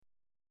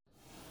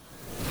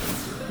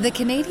The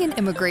Canadian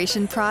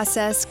immigration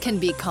process can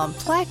be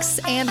complex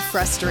and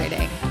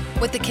frustrating,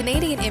 with the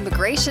Canadian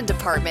Immigration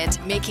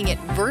Department making it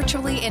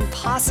virtually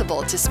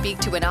impossible to speak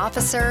to an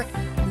officer.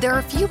 There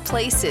are few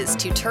places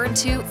to turn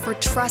to for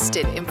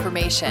trusted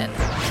information.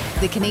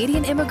 The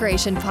Canadian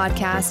Immigration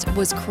Podcast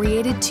was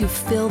created to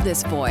fill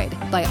this void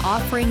by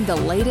offering the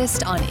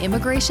latest on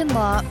immigration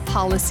law,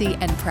 policy,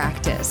 and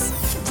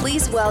practice.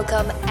 Please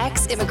welcome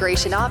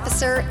ex-immigration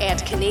officer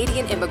and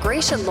Canadian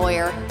immigration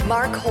lawyer,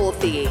 Mark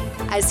Holthe,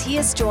 as he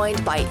is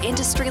joined by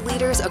industry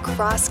leaders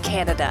across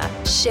Canada,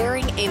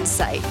 sharing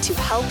insight to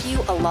help you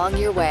along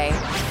your way.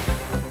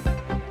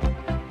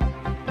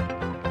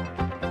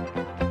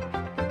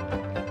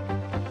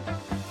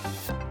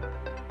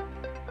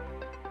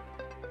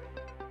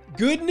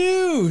 Good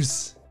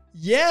news!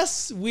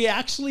 Yes, we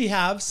actually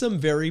have some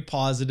very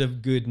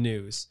positive good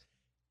news.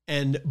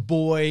 And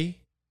boy,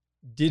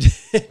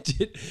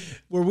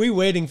 were we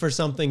waiting for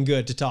something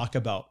good to talk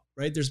about,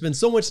 right? There's been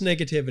so much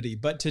negativity,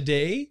 but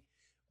today,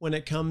 when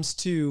it comes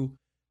to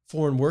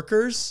foreign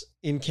workers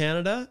in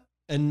Canada,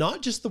 and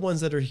not just the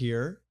ones that are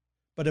here,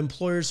 but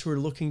employers who are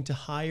looking to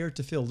hire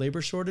to fill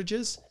labor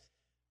shortages,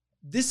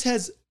 this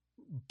has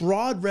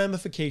broad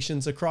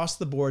ramifications across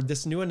the board.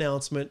 This new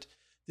announcement,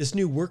 this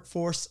new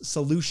workforce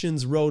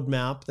solutions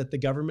roadmap that the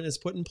government has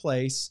put in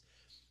place,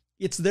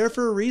 it's there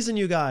for a reason,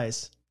 you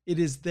guys. It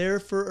is there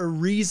for a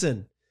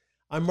reason.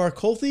 I'm Mark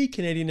Holthe,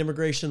 Canadian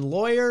immigration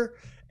lawyer,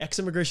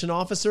 ex-immigration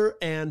officer,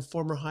 and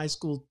former high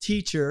school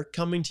teacher,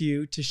 coming to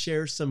you to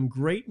share some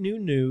great new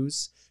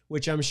news,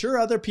 which I'm sure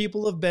other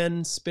people have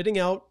been spitting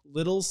out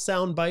little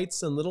sound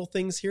bites and little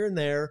things here and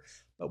there,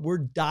 but we're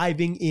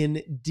diving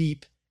in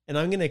deep, and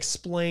I'm going to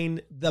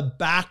explain the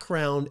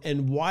background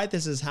and why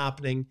this is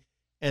happening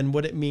and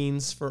what it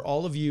means for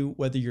all of you,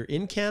 whether you're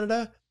in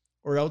Canada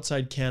or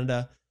outside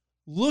Canada,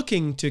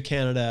 looking to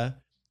Canada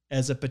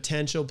as a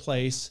potential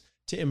place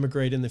to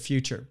immigrate in the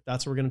future.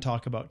 That's what we're going to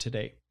talk about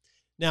today.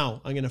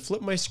 Now, I'm going to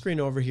flip my screen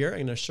over here. I'm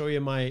going to show you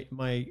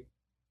my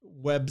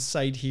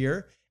website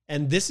here.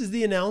 And this is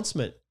the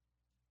announcement.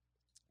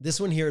 This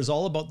one here is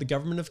all about the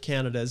Government of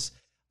Canada's.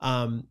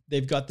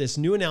 They've got this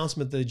new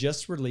announcement that they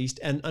just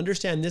released. And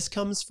understand, this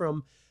comes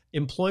from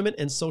Employment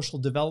and Social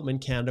Development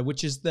Canada,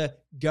 which is the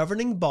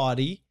governing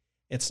body.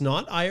 It's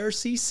not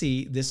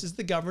IRCC. This is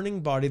the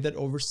governing body that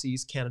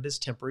oversees Canada's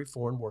temporary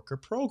foreign worker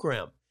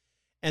program.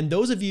 And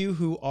those of you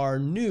who are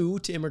new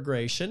to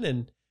immigration,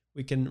 and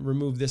we can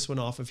remove this one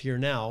off of here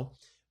now,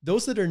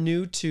 those that are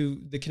new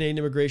to the Canadian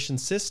immigration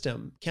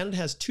system, Canada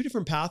has two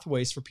different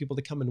pathways for people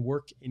to come and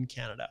work in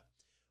Canada.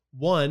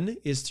 One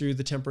is through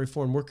the temporary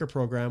foreign worker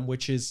program,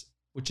 which is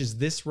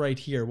this right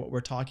here, what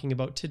we're talking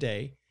about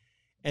today.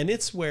 And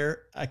it's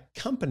where a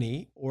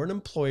company or an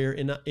employer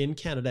in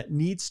Canada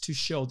needs to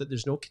show that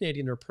there's no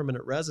Canadian or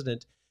permanent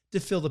resident to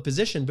fill the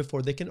position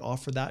before they can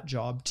offer that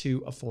job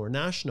to a foreign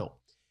national.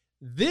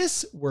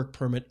 This work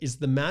permit is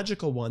the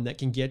magical one that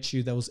can get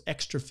you those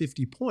extra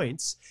 50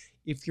 points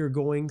if you're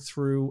going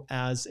through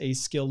as a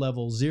skill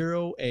level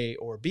 0, A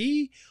or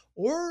B,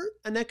 or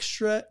an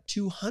extra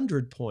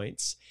 200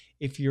 points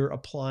if you're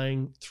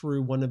applying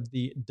through one of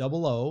the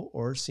OO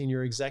or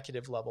senior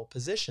executive level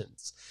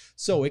positions.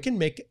 So it can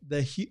make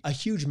a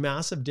huge,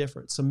 massive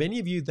difference. So many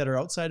of you that are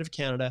outside of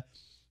Canada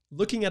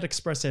looking at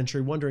Express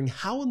Entry, wondering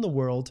how in the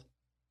world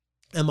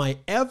am I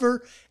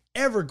ever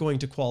going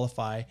to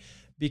qualify,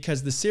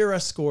 because the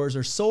CRS scores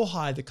are so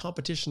high, the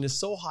competition is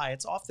so high,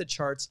 it's off the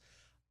charts,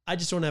 I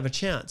just don't have a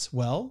chance.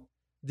 Well,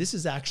 this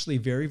is actually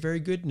very, very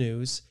good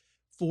news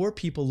for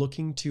people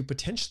looking to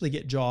potentially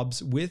get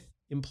jobs with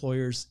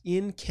employers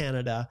in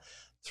Canada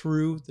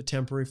through the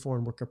temporary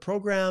foreign worker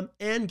program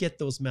and get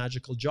those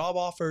magical job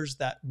offers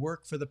that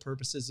work for the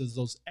purposes of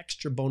those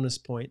extra bonus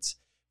points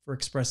for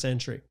Express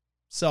Entry.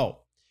 So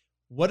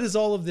what does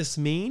all of this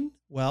mean?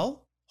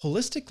 Well,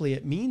 holistically,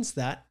 it means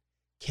that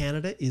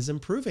Canada is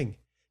improving.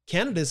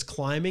 Canada is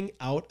climbing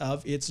out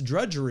of its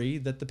drudgery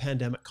that the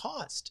pandemic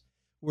caused.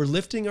 We're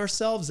lifting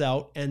ourselves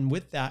out, and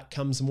with that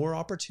comes more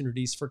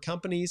opportunities for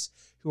companies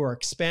who are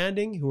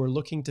expanding, who are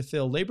looking to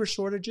fill labor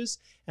shortages.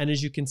 And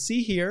as you can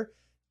see here,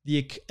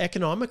 the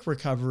economic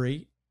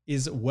recovery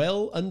is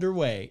well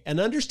underway. And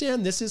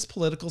understand, this is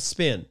political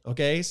spin,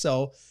 okay?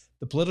 So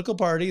the political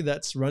party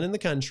that's running the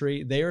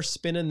country, they are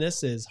spinning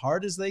this as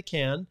hard as they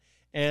can.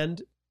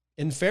 And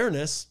in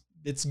fairness,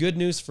 it's good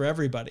news for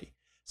everybody.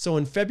 So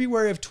in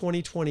February of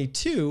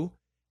 2022,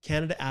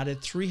 Canada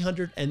added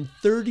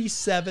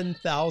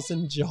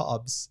 337,000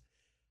 jobs.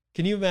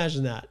 Can you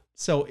imagine that?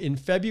 So in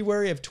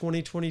February of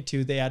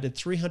 2022, they added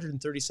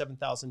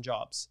 337,000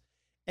 jobs.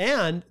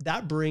 And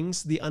that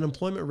brings the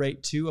unemployment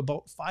rate to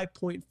about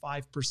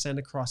 5.5%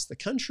 across the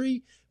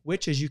country,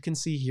 which, as you can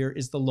see here,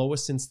 is the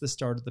lowest since the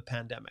start of the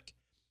pandemic.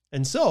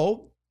 And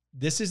so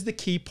this is the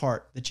key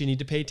part that you need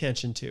to pay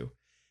attention to.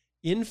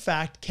 In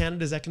fact,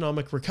 Canada's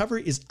economic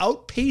recovery is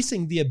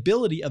outpacing the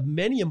ability of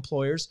many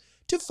employers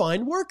to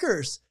find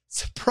workers.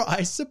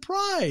 Surprise,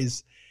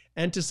 surprise.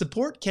 And to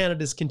support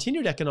Canada's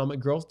continued economic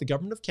growth, the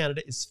Government of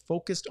Canada is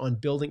focused on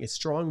building a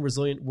strong,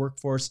 resilient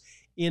workforce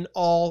in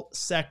all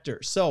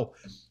sectors. So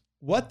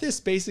what this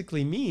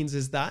basically means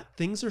is that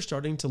things are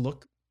starting to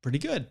look pretty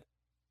good.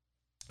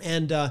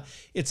 And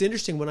it's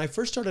interesting, when I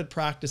first started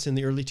practice in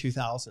the early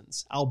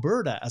 2000s,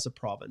 Alberta as a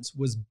province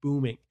was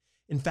booming.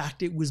 In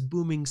fact, it was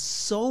booming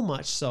so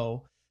much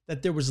so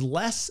that there was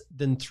less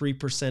than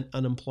 3%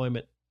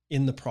 unemployment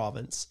in the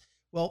province.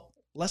 Well,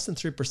 less than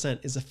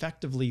 3% is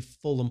effectively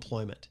full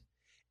employment.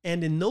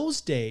 And in those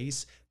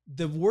days,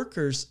 the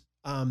workers,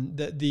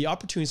 the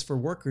opportunities for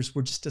workers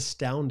were just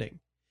astounding.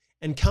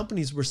 And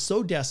companies were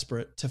so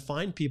desperate to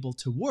find people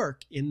to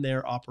work in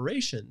their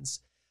operations.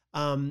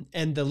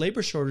 And the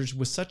labor shortage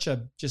was such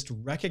a just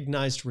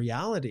recognized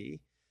reality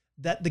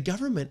that the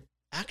government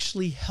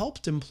actually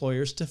helped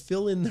employers to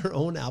fill in their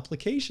own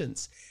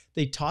applications.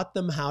 They taught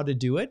them how to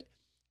do it,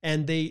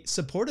 and they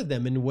supported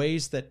them in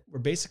ways that were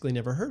basically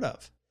never heard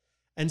of.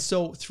 And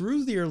so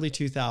through the early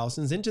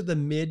 2000s into the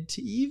mid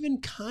to even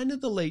kind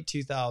of the late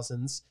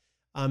 2000s,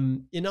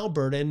 in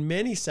Alberta and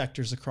many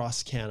sectors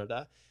across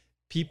Canada,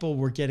 people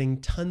were getting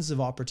tons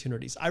of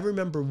opportunities. I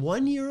remember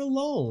 1 year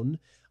alone,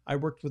 I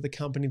worked with a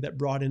company that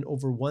brought in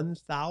over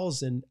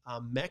 1,000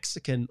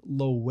 Mexican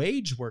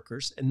low-wage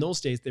workers. In those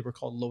days, they were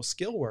called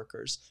low-skill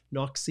workers,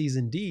 knock C's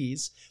and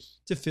D's,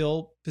 to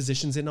fill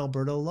positions in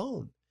Alberta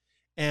alone.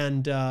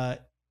 And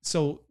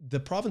so the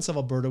province of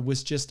Alberta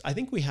was just, I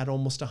think we had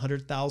almost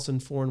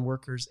 100,000 foreign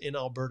workers in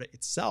Alberta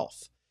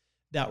itself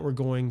that were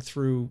going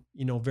through,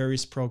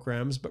 various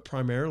programs, but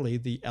primarily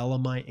the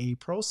LMIA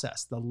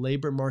process, the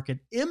Labor Market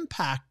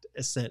Impact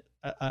Assessment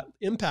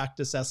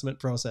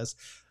process.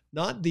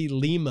 Not the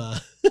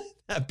LIMA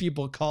that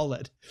people call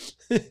it.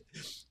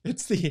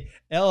 It's the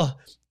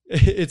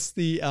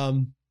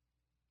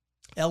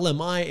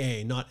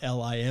LMIA, not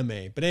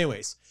LIMA. But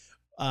anyways,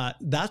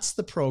 that's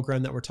the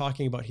program that we're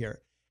talking about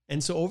here.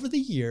 And so over the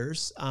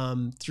years,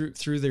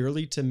 through the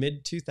early to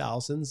mid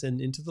 2000s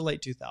and into the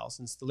late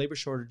 2000s, the labor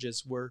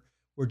shortages were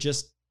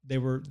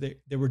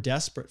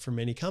desperate for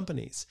many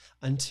companies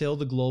until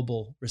the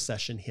global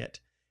recession hit.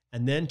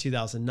 And then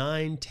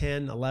 2009,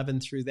 10, 11,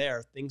 through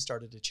there, things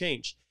started to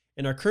change.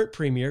 And our current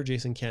premier,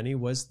 Jason Kenney,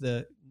 was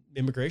the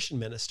immigration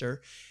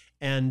minister.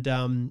 And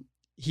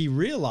he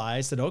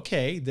realized that,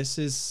 okay, this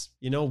is,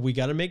 we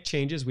got to make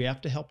changes. We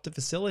have to help to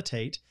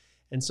facilitate.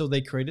 And so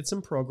they created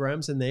some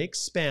programs and they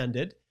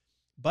expanded.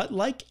 But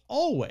like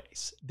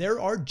always, there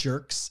are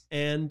jerks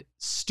and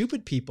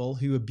stupid people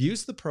who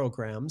abuse the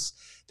programs.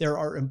 There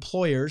are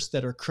employers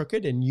that are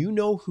crooked, and you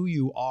know who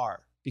you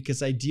are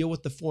because I deal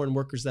with the foreign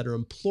workers that are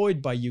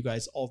employed by you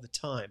guys all the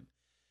time.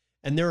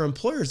 And there are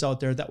employers out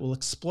there that will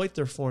exploit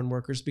their foreign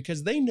workers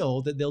because they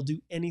know that they'll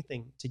do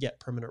anything to get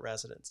permanent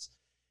residence.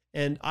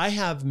 And I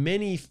have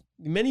many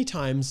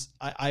times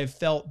I've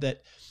felt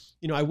that,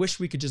 I wish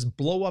we could just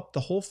blow up the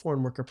whole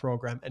foreign worker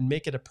program and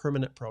make it a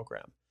permanent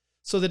program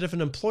so that if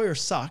an employer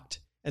sucked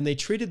and they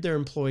treated their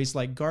employees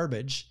like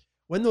garbage,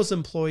 when those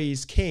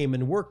employees came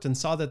and worked and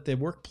saw that the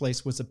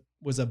workplace was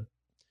a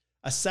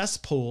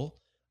cesspool,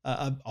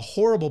 a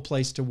horrible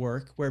place to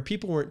work where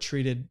people weren't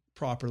treated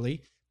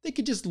properly, they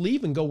could just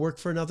leave and go work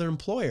for another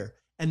employer.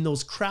 And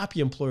those crappy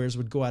employers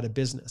would go out of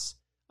business.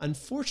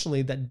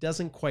 Unfortunately, that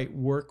doesn't quite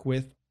work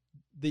with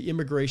the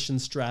immigration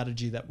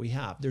strategy that we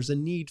have. There's a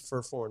need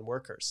for foreign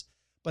workers.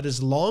 But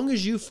as long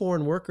as you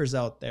foreign workers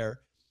out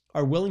there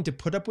are willing to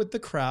put up with the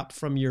crap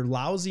from your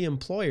lousy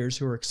employers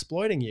who are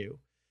exploiting you,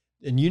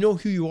 and you know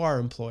who you are,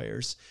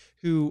 employers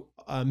who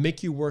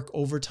make you work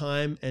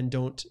overtime and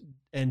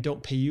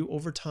don't pay you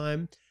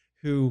overtime,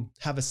 who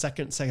have a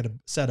second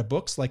set of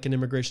books like an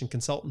immigration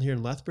consultant here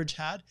in Lethbridge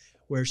had,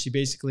 where she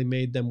basically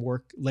made them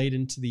work late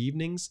into the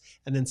evenings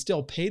and then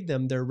still paid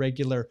them their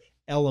regular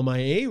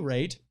LMIA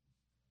rate,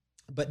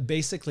 but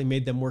basically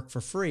made them work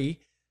for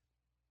free.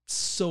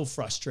 So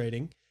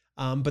frustrating.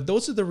 But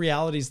those are the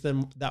realities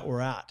that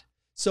we're at.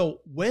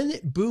 So when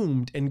it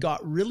boomed and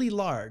got really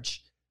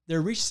large,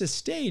 there reached this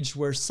stage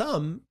where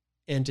some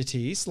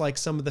entities, like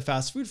some of the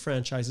fast food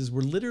franchises,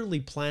 were literally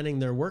planning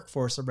their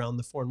workforce around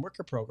the foreign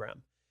worker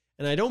program.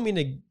 And I don't mean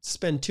to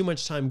spend too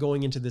much time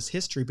going into this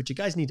history, but you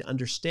guys need to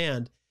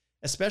understand,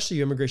 especially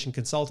you immigration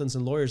consultants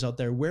and lawyers out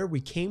there, where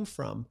we came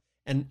from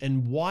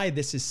and why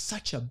this is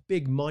such a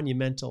big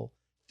monumental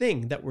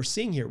thing that we're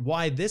seeing here.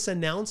 Why this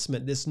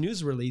announcement, this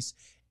news release,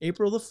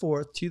 April the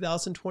 4th,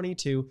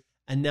 2022,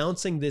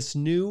 announcing this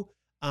new,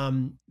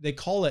 they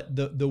call it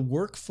the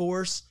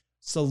Workforce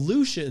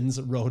Solutions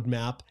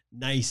Roadmap.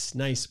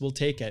 Nice. We'll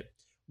take it.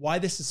 Why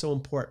this is so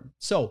important.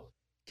 So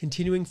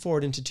continuing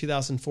forward into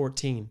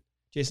 2014,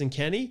 Jason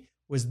Kenney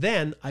was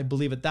then, I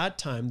believe at that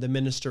time, the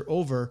minister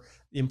over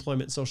the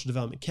Employment and Social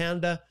Development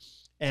Canada.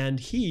 And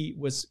he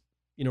was,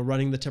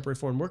 running the temporary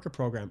foreign worker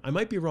program. I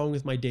might be wrong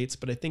with my dates,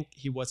 but I think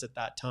he was at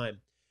that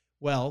time.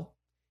 Well,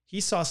 he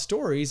saw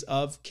stories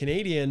of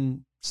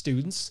Canadian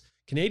students,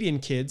 Canadian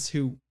kids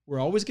who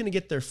were always going to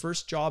get their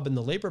first job in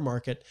the labor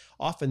market,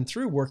 often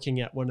through working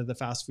at one of the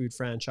fast food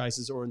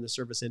franchises or in the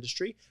service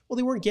industry. Well,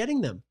 they weren't getting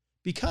them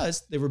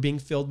because they were being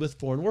filled with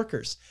foreign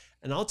workers.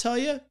 And I'll tell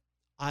you,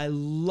 I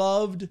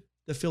loved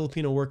the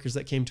Filipino workers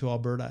that came to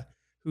Alberta,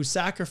 who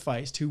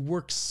sacrificed, who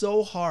worked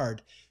so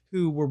hard,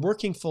 who were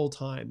working full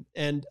time.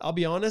 And I'll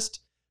be honest,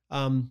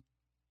 I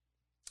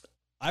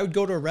would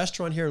go to a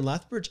restaurant here in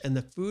Lethbridge and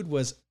the food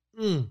was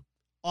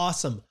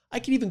awesome. I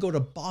could even go to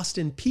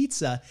Boston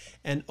Pizza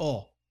and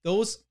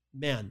the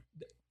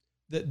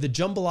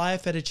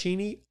jambalaya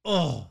fettuccine,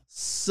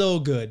 so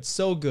good,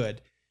 so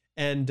good.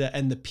 And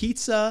the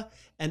pizza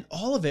and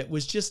all of it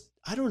was just,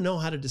 I don't know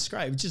how to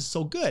describe it, just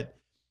so good.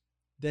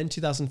 Then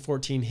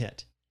 2014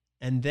 hit.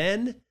 And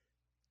then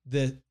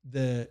the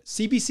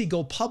CBC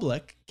Go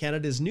Public,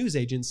 Canada's news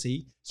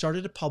agency,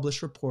 started to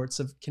publish reports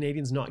of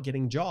Canadians not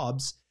getting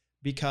jobs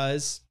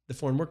because the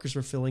foreign workers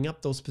were filling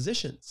up those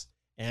positions.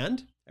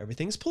 And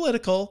everything's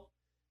political.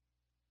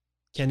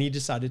 Kenney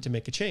decided to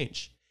make a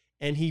change.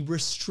 And he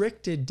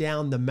restricted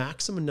down the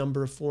maximum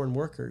number of foreign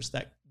workers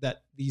that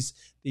these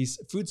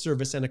food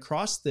service and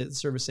across the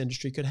service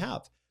industry could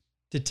have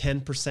to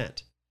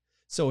 10%.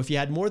 So if you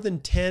had more than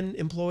 10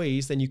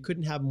 employees, then you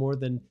couldn't have more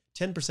than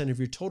 10% of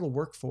your total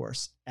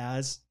workforce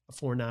as a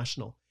foreign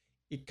national.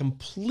 It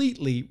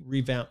completely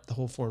revamped the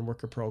whole foreign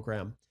worker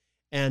program,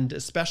 and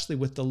especially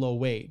with the low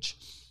wage.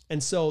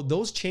 And so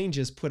those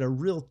changes put a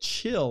real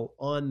chill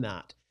on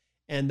that.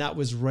 And that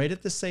was right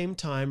at the same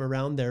time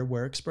around there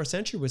where Express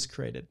Entry was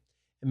created.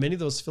 And many of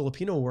those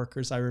Filipino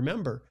workers, I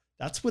remember,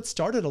 that's what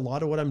started a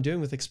lot of what I'm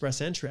doing with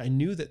Express Entry. I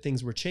knew that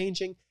things were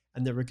changing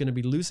and they were going to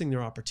be losing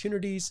their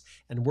opportunities,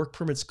 and work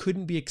permits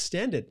couldn't be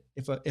extended.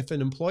 If an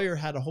employer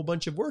had a whole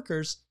bunch of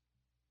workers,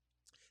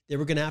 they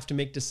were going to have to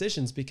make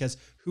decisions because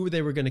who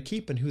they were going to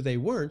keep and who they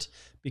weren't,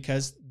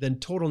 because the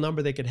total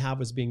number they could have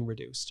was being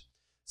reduced.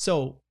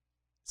 So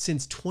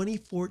since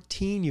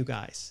 2014, you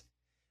guys,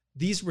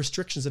 these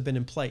restrictions have been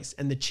in place,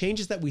 and the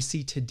changes that we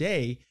see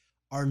today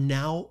are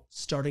now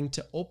starting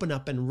to open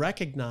up and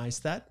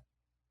recognize that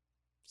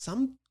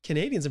some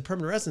Canadians and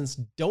permanent residents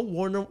don't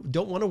want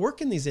to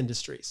work in these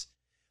industries.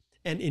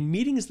 And in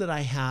meetings that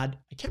I had,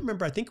 I can't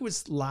remember, I think it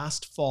was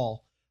last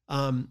fall,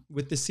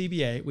 with the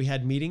CBA, we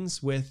had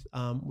meetings with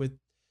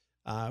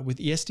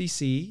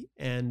ESDC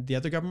and the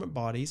other government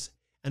bodies.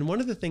 And one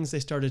of the things they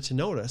started to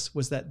notice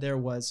was that there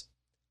was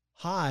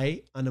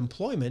high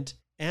unemployment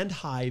and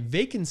high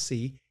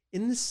vacancy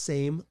in the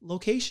same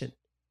location.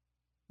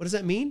 What does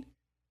that mean?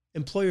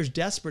 Employers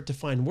desperate to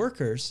find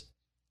workers,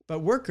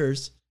 but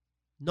workers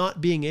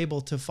not being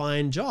able to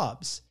find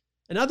jobs.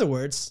 In other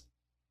words,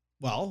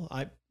 well,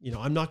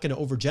 I'm not going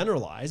to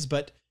overgeneralize,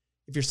 but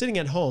if you're sitting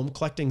at home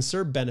collecting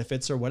CERB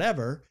benefits or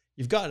whatever,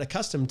 you've gotten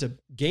accustomed to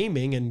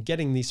gaming and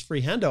getting these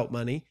free handout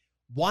money.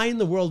 Why in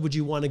the world would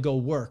you want to go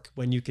work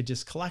when you could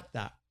just collect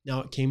that?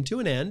 Now it came to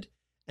an end,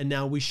 and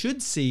now we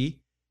should see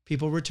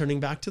people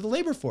returning back to the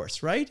labor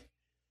force, right?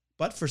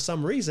 But for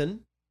some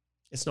reason,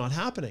 it's not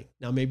happening.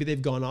 Now maybe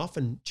they've gone off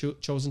and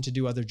chosen to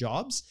do other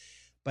jobs,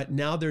 but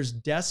now there's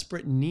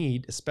desperate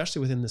need,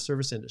 especially within the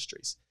service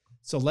industries.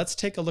 So let's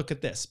take a look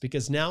at this,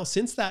 because now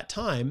since that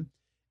time,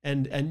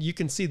 and you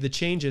can see the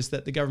changes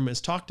that the government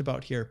has talked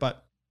about here,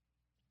 but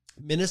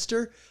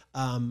Minister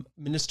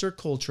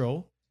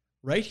Coulthard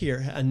right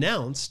here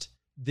announced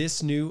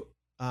this new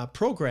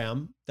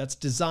program that's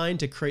designed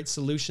to create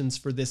solutions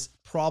for this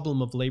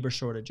problem of labor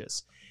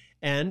shortages.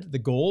 And the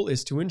goal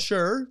is to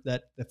ensure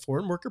that the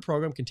foreign worker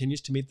program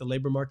continues to meet the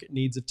labor market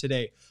needs of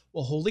today.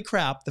 Well, holy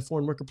crap, the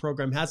foreign worker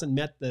program hasn't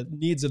met the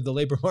needs of the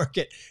labor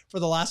market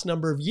for the last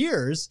number of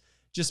years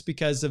just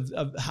because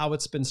of how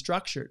it's been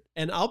structured.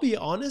 And I'll be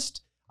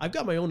honest, I've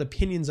got my own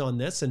opinions on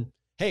this. And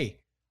hey,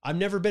 I've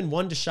never been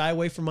one to shy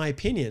away from my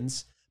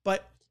opinions,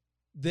 but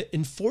the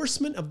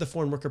enforcement of the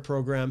foreign worker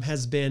program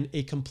has been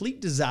a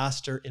complete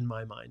disaster in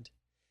my mind.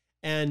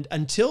 And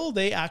until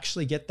they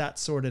actually get that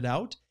sorted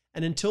out,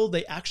 and until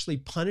they actually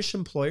punish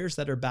employers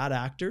that are bad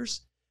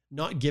actors,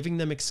 not giving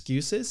them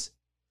excuses,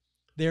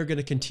 they're going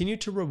to continue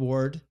to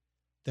reward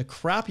the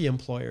crappy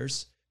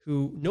employers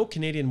who no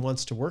Canadian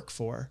wants to work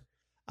for,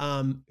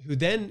 who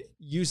then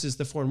uses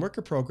the foreign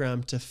worker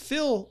program to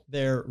fill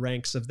their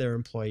ranks of their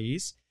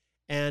employees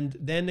and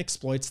then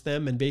exploits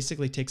them and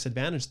basically takes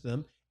advantage of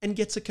them and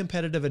gets a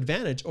competitive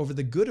advantage over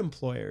the good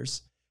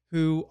employers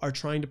who are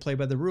trying to play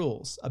by the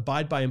rules,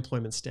 abide by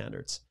employment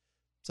standards.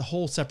 It's a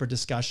whole separate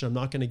discussion. I'm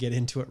not going to get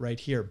into it right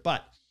here,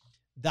 but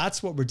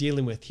that's what we're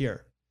dealing with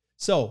here.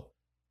 So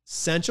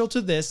central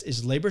to this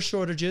is labor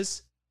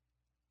shortages,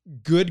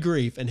 good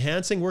grief,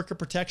 enhancing worker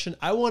protection.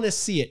 I want to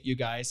see it, you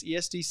guys.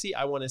 ESDC,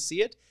 I want to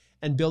see it,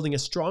 and building a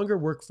stronger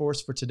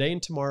workforce for today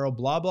and tomorrow,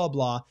 blah, blah,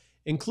 blah,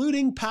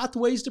 including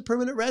pathways to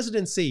permanent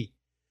residency.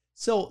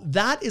 So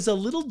that is a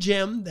little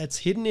gem that's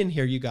hidden in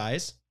here, you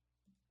guys.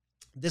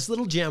 This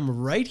little gem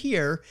right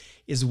here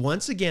is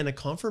once again a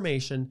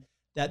confirmation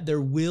that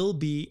there will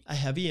be a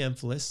heavy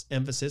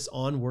emphasis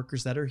on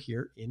workers that are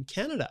here in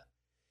Canada.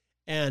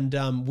 And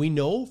we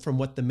know from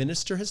what the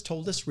minister has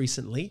told us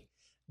recently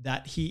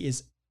that he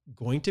is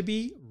going to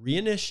be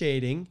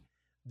reinitiating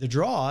the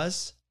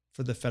draws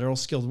for the Federal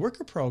Skilled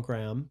Worker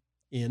Program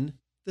in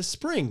the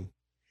spring.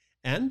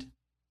 And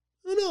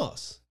who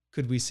knows?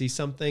 Could we see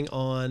something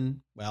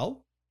on,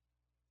 well,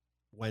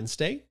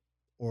 Wednesday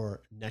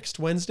or next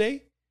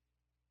Wednesday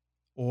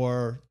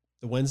or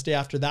the Wednesday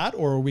after that,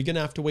 or are we going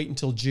to have to wait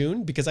until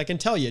June? Because I can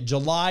tell you,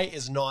 July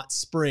is not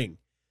spring.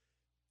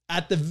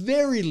 At the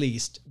very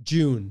least,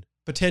 June,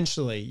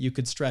 potentially, you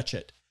could stretch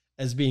it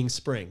as being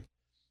spring.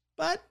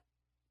 But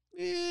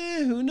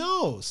who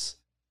knows?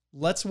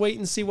 Let's wait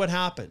and see what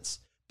happens.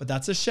 But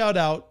that's a shout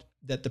out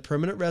that the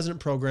permanent resident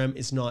program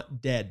is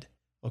not dead.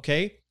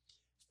 Okay?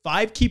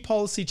 5 key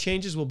policy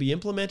changes will be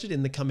implemented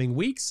in the coming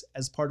weeks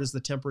as part of the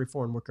temporary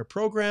foreign worker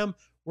program,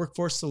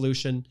 workforce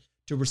solution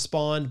to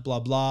respond, blah,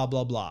 blah,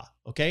 blah, blah.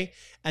 Okay?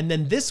 And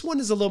then this one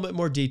is a little bit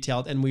more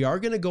detailed, and we are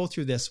going to go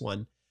through this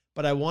one,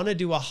 but I want to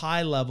do a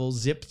high level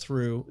zip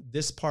through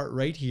this part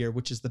right here,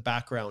 which is the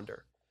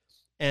backgrounder.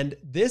 And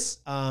this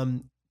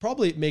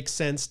probably makes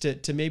sense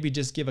to maybe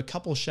just give a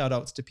couple shout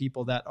outs to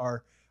people that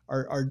are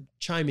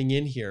chiming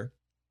in here.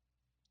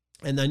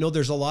 And I know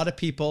there's a lot of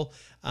people.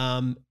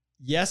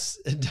 Yes,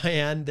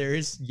 Diane, there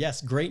is,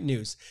 yes, great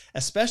news,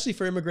 especially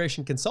for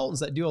immigration consultants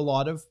that do a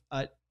lot of,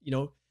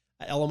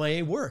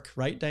 LMIA work,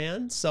 right,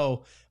 Diane?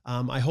 So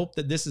I hope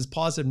that this is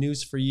positive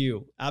news for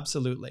you.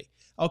 Absolutely.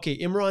 Okay,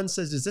 Imran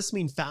says, does this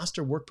mean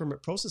faster work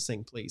permit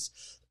processing, please?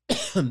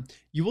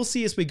 You will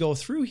see as we go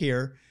through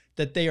here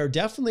that they are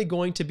definitely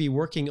going to be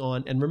working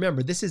on, and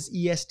remember, this is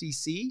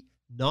ESDC,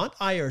 not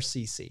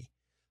IRCC.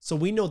 So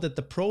we know that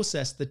the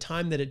process, the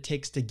time that it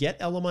takes to get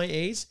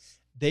LMIAs,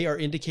 they are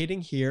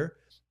indicating here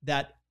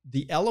that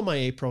the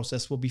LMIA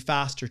process will be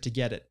faster to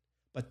get it.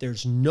 But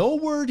there's no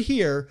word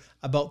here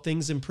about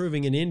things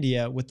improving in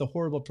India with the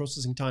horrible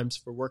processing times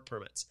for work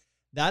permits.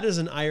 That is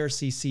an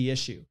IRCC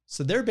issue.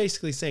 So they're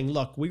basically saying,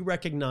 look, we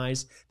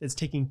recognize that it's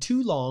taking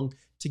too long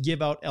to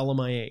give out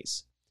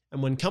LMIAs.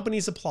 And when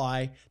companies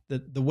apply,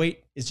 the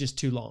wait is just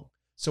too long.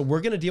 So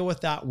we're going to deal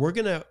with that. We're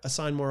going to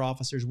assign more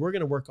officers. We're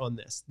going to work on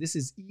this. This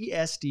is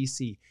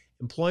ESDC,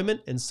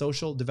 Employment and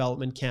Social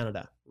Development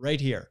Canada,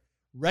 right here.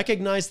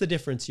 Recognize the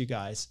difference, you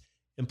guys.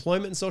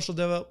 Employment and Social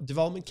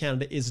Development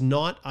Canada is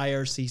not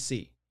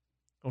IRCC.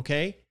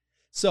 Okay?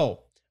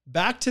 So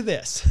back to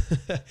this.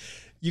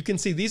 You can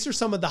see these are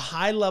some of the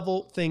high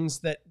level things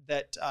that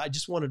I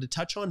just wanted to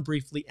touch on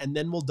briefly, and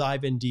then we'll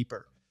dive in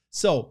deeper.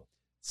 So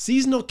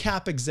seasonal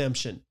cap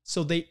exemption.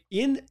 So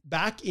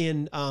back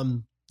in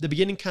the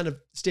beginning kind of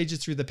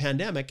stages through the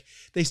pandemic,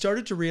 they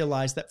started to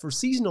realize that for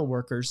seasonal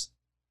workers,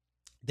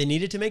 they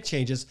needed to make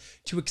changes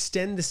to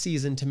extend the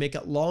season to make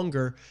it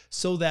longer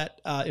so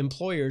that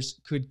employers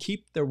could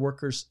keep their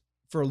workers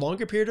for a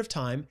longer period of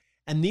time.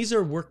 And these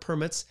are work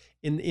permits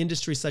in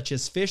industries such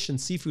as fish and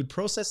seafood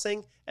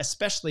processing,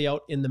 especially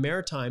out in the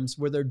Maritimes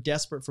where they're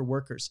desperate for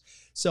workers.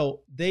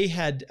 So they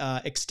had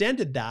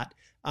extended that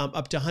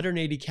up to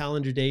 180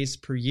 calendar days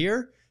per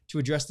year to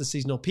address the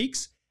seasonal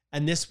peaks.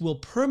 And this will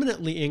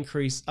permanently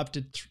increase up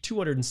to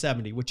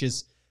 270, which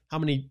is how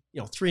many,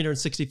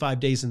 365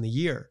 days in the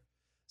year.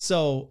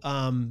 So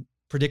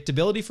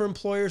predictability for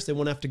employers, they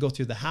won't have to go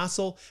through the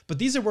hassle, but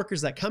these are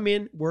workers that come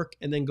in, work,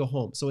 and then go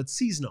home. So it's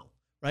seasonal,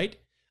 right?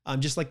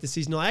 Just like the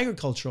seasonal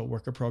agricultural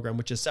worker program,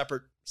 which is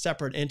a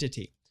separate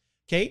entity.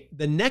 Okay.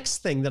 The next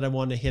thing that I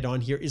want to hit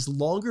on here is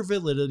longer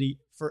validity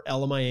for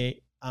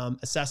LMIA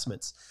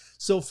assessments.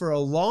 So for a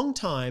long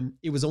time,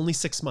 it was only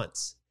 6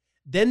 months.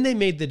 Then they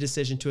made the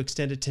decision to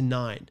extend it to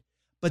 9.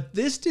 But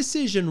this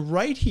decision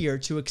right here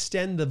to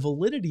extend the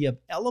validity of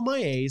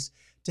LMIAs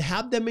to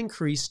have them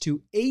increase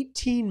to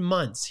 18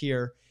 months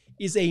here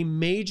is a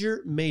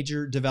major,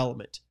 major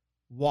development.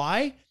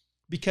 Why?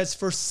 Because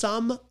for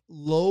some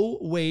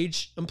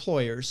low-wage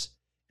employers,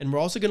 and we're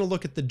also going to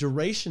look at the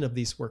duration of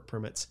these work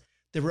permits,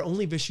 they're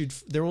only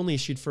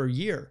issued for a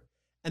year.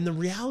 And the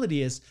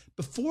reality is,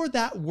 before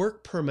that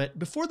work permit,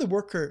 before the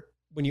worker,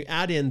 when you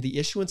add in the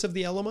issuance of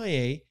the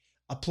LMIA,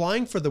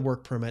 applying for the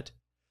work permit,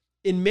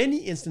 in many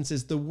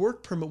instances, the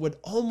work permit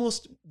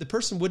the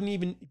person wouldn't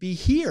even be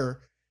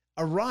here,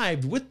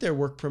 arrived with their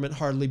work permit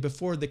hardly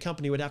before the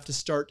company would have to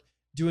start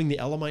doing the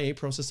LMIA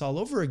process all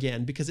over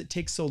again because it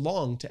takes so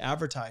long to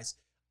advertise,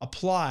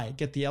 apply,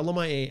 get the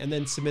LMIA, and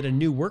then submit a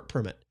new work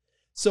permit.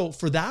 So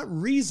for that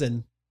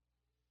reason,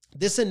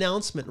 this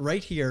announcement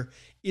right here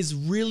is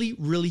really,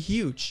 really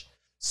huge.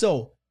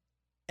 So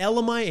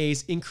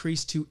LMIAs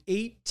increased to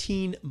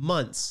 18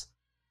 months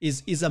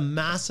is a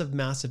massive,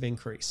 massive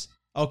increase.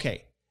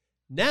 Okay,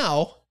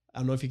 now, I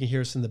don't know if you can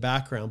hear us in the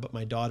background, but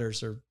my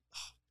daughters are,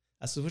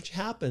 that's what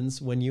happens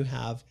when you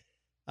have,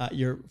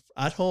 you're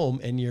at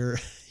home and your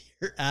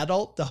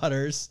adult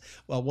daughters,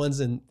 well, one's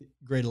in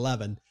grade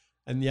 11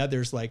 and the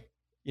other's like,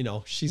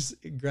 she's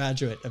a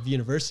graduate of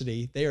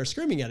university. They are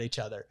screaming at each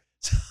other.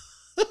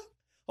 So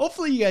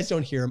hopefully you guys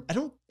don't hear them. I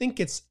don't think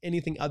it's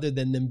anything other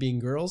than them being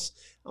girls.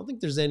 I don't think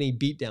there's any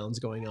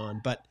beatdowns going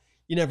on, but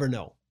you never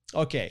know.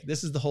 Okay,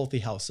 this is the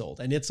Holthe household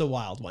and it's a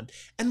wild one.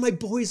 And my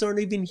boys aren't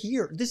even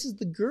here. This is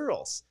the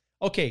girls.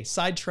 Okay,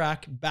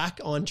 sidetrack,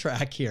 back on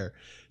track here.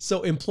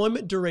 So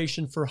employment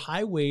duration for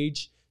high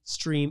wage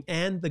stream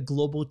and the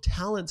global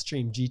talent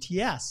stream,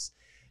 GTS.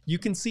 You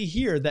can see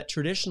here that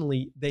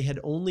traditionally they had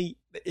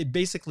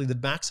basically the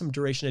maximum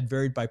duration had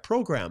varied by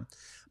program.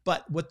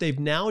 But what they've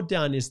now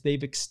done is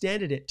they've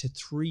extended it to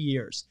 3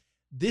 years.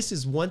 This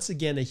is once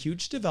again a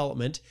huge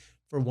development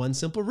for one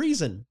simple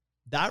reason.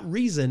 That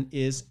reason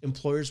is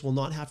employers will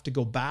not have to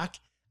go back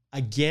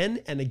again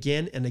and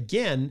again and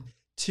again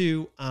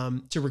to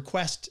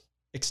request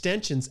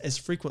extensions as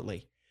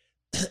frequently.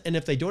 And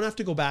if they don't have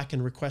to go back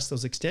and request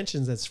those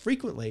extensions as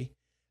frequently,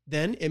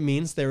 then it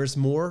means there is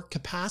more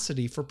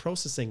capacity for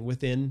processing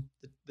within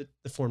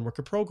the foreign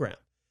worker program.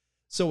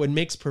 So it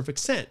makes perfect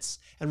sense.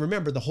 And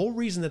remember, the whole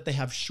reason that they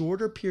have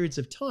shorter periods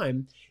of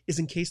time is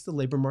in case the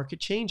labor market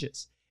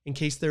changes, in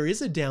case there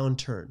is a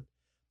downturn.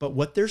 But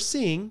what they're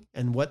seeing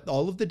and what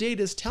all of the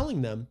data is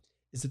telling them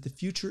is that the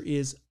future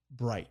is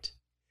bright.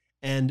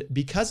 And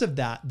because of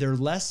that, they're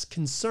less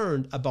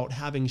concerned about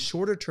having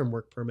shorter term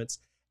work permits.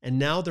 And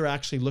now they're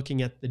actually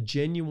looking at the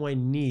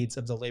genuine needs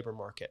of the labor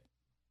market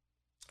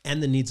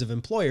and the needs of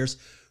employers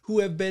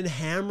who have been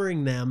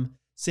hammering them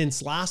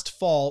since last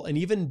fall. And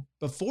even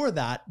before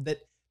that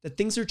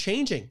things are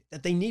changing,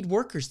 that they need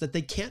workers, that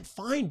they can't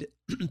find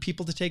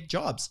people to take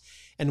jobs.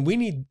 And we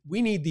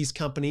need these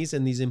companies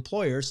and these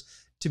employers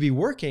to be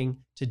working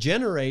to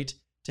generate,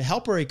 to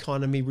help our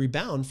economy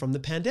rebound from the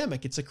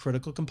pandemic. It's a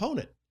critical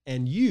component.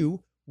 And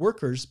you,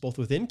 workers, both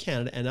within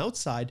Canada and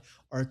outside,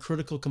 are a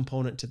critical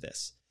component to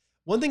this.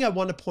 One thing I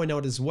want to point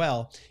out as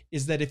well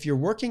is that if you're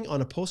working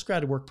on a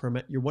postgrad work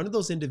permit, you're one of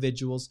those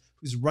individuals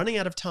who's running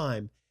out of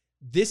time.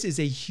 This is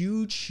a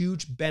huge,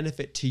 huge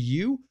benefit to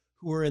you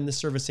who are in the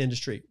service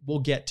industry. We'll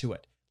get to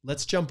it.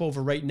 Let's jump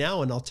over right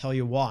now and I'll tell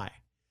you why.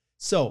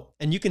 So,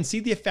 and you can see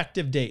the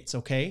effective dates,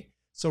 okay?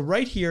 So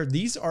right here,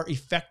 these are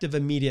effective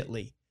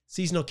immediately.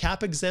 Seasonal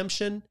cap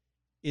exemption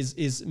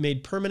is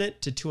made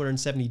permanent to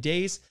 270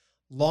 days,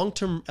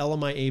 long-term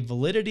LMIA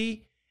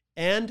validity,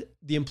 and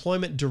the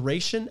employment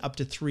duration up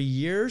to 3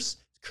 years,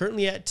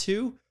 currently at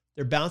 2.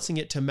 They're bouncing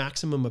it to a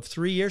maximum of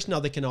 3 years. Now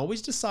they can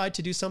always decide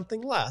to do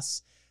something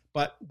less,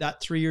 but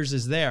that 3 years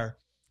is there.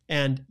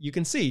 And you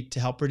can see to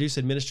help reduce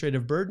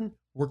administrative burden,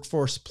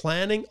 workforce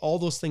planning, all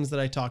those things that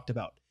I talked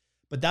about.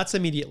 But that's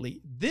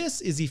immediately. This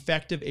is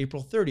effective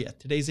April 30th.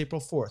 Today's April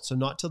 4th, so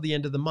not till the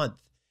end of the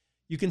month.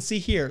 You can see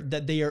here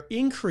that they are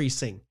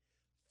increasing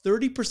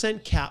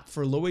 30% cap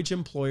for low-wage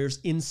employers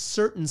in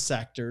certain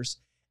sectors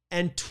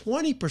and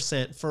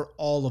 20% for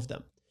all of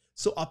them.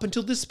 So up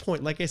until this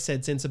point, like I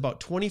said, since about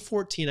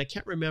 2014, I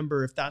can't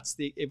remember if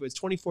it was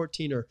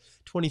 2014 or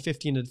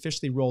 2015 it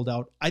officially rolled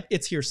out.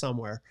 It's here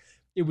somewhere.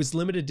 It was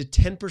limited to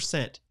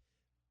 10%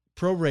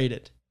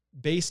 prorated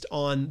based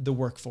on the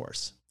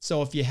workforce.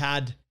 So if you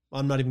had,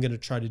 I'm not even going to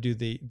try to do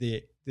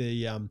do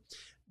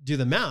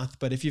the math,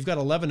 but if you've got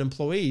 11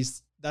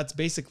 employees, that's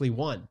basically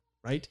one,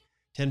 right?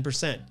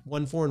 10%,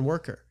 one foreign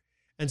worker.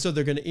 And so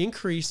they're going to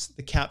increase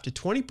the cap to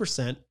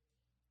 20%.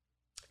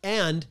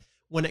 And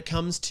when it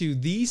comes to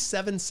these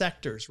 7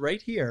 sectors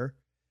right here,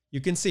 you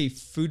can see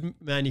food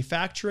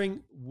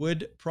manufacturing,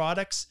 wood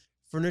products,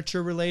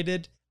 furniture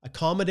related,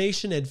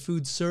 accommodation and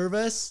food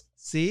service.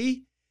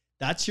 See,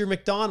 that's your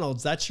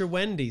McDonald's, that's your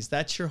Wendy's,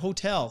 that's your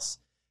hotels,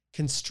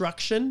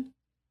 construction,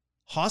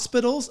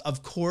 hospitals,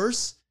 of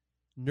course,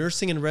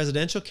 nursing and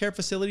residential care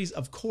facilities,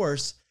 of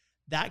course,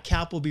 that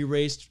cap will be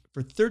raised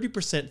for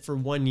 30% for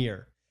 1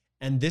 year.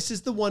 And this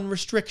is the one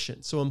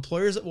restriction. So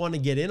employers that want to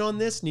get in on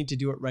this need to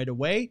do it right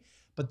away,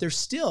 but there's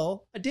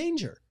still a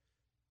danger.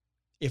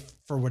 If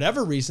for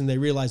whatever reason they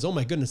realize, oh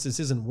my goodness, this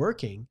isn't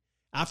working,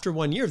 after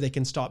 1 year, they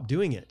can stop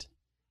doing it.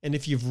 And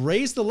if you've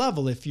raised the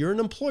level, if you're an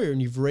employer and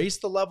you've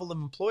raised the level of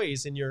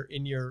employees in your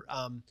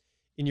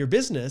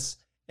business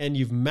and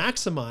you've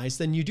maximized,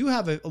 then you do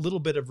have a little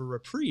bit of a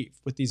reprieve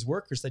with these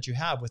workers that you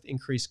have with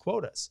increased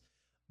quotas.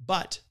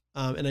 But,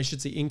 and I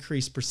should say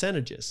increased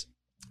percentages.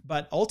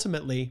 But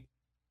ultimately,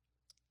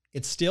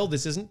 it's still,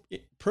 this isn't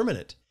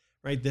permanent,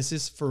 right? This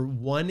is for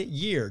 1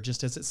 year,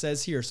 just as it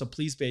says here. So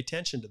please pay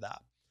attention to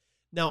that.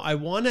 Now,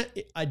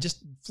 I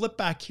just flip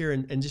back here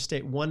and just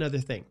state one other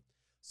thing.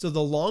 So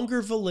the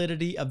longer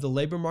validity of the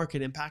labor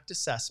market impact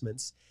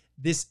assessments,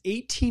 this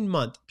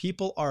 18-month,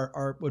 people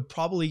would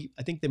probably,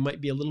 I think they might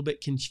be a little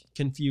bit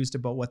confused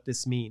about what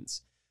this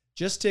means.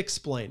 Just to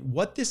explain,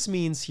 what this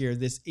means here,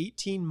 this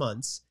 18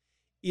 months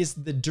is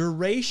the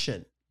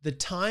duration, the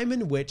time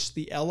in which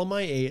the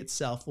LMIA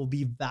itself will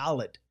be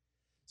valid.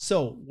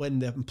 So when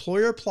the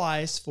employer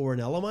applies for an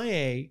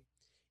LMIA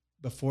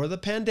before the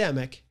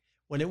pandemic,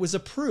 when it was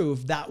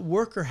approved, that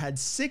worker had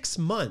 6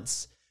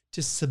 months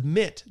to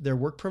submit their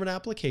work permit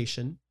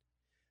application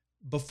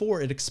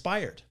before it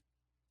expired.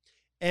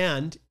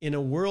 And in a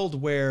world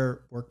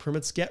where work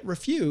permits get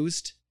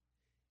refused,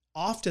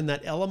 often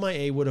that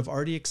LMIA would have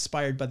already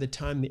expired by the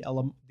time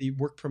the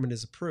work permit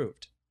is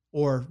approved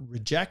or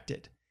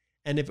rejected.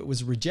 And if it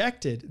was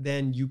rejected,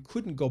 then you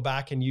couldn't go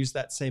back and use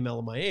that same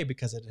LMIA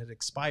because it had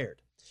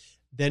expired.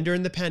 Then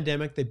during the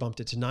pandemic, they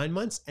bumped it to 9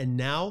 months, and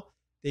now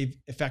they've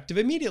effective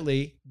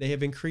immediately, they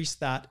have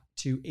increased that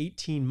to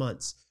 18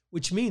 months,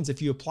 which means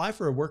if you apply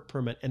for a work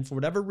permit and for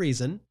whatever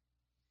reason,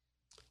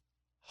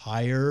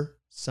 hire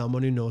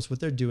someone who knows what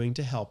they're doing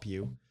to help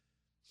you.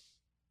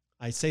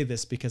 I say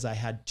this because I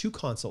had 2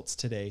 consults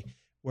today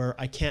where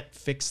I can't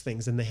fix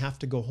things and they have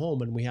to go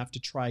home and we have to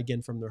try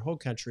again from their home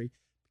country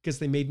because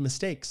they made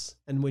mistakes.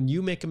 And when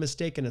you make a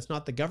mistake and it's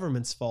not the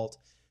government's fault,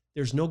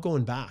 there's no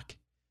going back.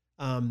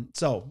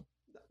 So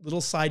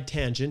little side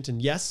tangent.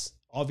 And yes,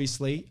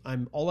 obviously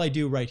all I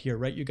do right here,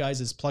 right, you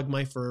guys, is plug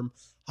my firm,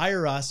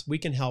 hire us. We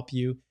can help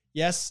you.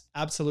 Yes,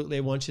 absolutely.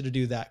 I want you to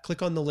do that.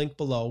 Click on the link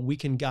below. We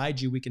can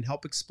guide you. We can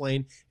help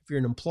explain if you're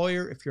an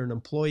employer, if you're an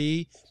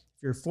employee,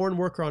 if you're a foreign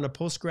worker on a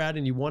postgrad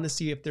and you want to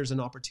see if there's an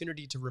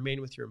opportunity to remain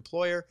with your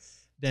employer,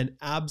 then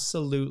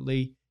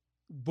absolutely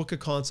book a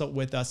consult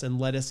with us and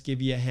let us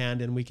give you a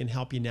hand and we can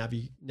help you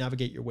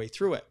navigate your way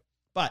through it.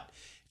 But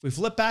if we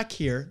flip back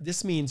here,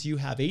 this means you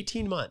have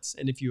 18 months.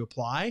 And if you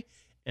apply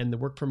and the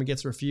work permit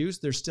gets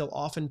refused, there's still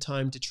often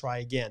time to try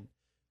again.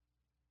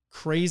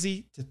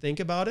 Crazy to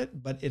think about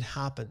it, but it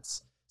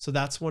happens. So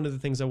that's one of the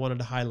things I wanted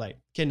to highlight.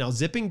 Okay, now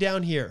zipping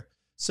down here.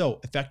 So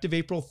effective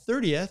April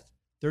 30th,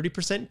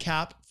 30%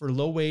 cap for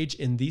low wage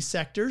in these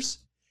sectors,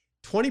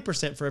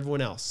 20% for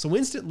everyone else. So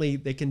instantly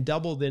they can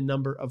double the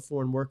number of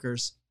foreign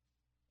workers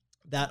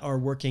that are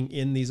working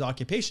in these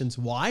occupations.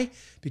 Why?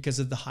 Because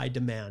of the high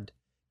demand,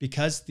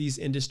 because these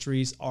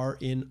industries are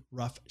in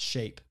rough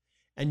shape.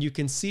 And you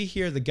can see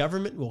here, the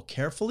government will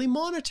carefully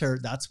monitor.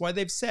 That's why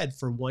they've said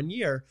for 1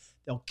 year,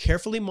 they'll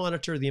carefully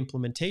monitor the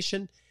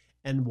implementation.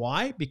 And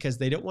why? Because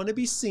they don't want to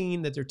be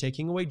seen that they're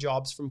taking away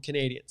jobs from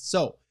Canadians.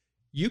 So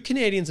you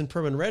Canadians and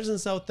permanent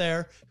residents out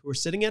there who are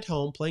sitting at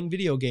home playing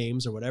video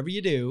games or whatever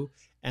you do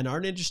and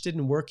aren't interested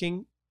in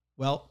working,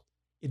 well,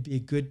 it'd be a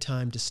good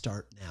time to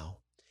start now.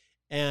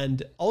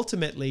 And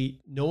ultimately,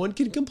 no one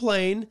can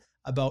complain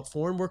about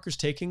foreign workers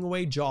taking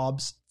away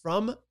jobs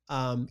from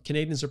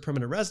Canadians or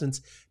permanent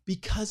residents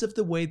because of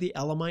the way the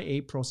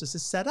LMIA process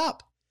is set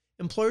up.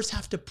 Employers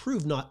have to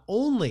prove not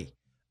only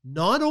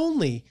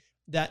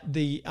that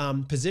the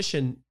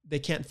position, they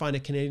can't find a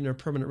Canadian or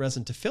permanent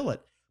resident to fill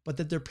it, but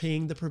that they're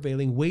paying the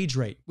prevailing wage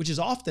rate, which is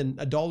often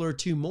 $1 or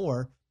 $2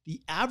 more,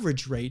 the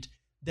average rate,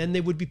 than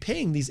they would be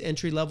paying these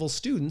entry-level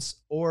students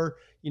or,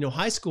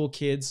 high school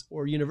kids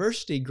or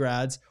university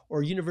grads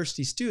or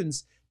university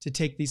students to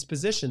take these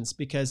positions,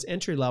 because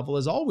entry level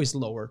is always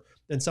lower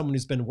than someone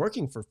who's been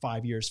working for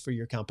 5 years for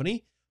your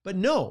company. But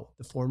no,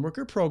 the foreign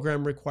worker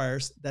program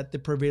requires that the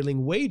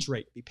prevailing wage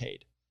rate be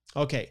paid.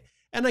 Okay,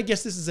 and I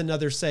guess this is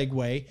another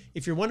segue.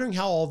 If you're wondering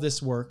how all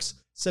this works,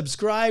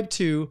 subscribe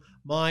to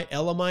my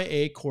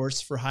LMIA course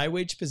for high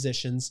wage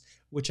positions,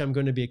 which I'm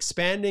going to be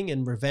expanding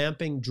and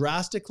revamping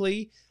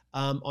drastically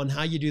on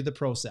how you do the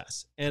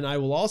process. And I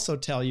will also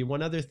tell you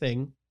one other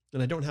thing,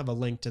 and I don't have a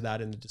link to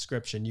that in the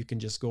description. You can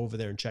just go over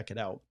there and check it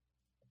out.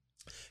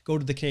 Go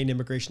to the Canadian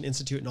Immigration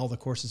Institute and all the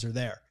courses are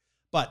there.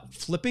 But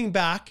flipping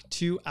back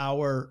to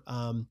our,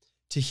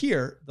 to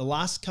here, the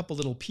last couple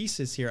little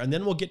pieces here, and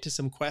then we'll get to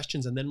some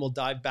questions and then we'll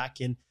dive back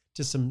into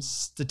some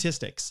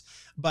statistics.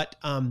 But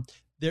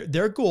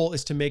their goal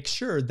is to make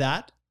sure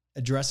that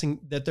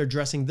they're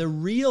addressing the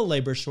real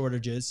labor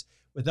shortages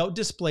without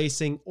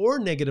displacing or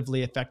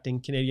negatively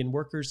affecting Canadian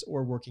workers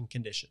or working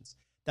conditions.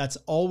 That's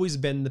always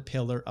been the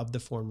pillar of the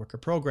foreign worker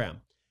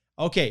program.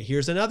 Okay,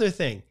 here's another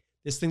thing.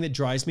 This thing that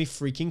drives me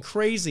freaking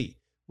crazy,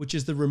 which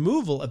is the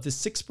removal of the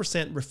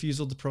 6%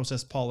 refusal to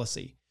process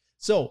policy.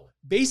 So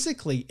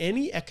basically,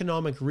 any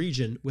economic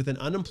region with an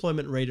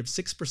unemployment rate of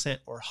 6%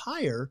 or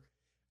higher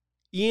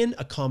in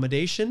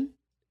accommodation,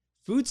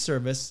 food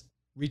service,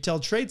 retail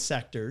trade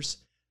sectors,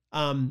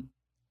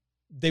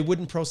 they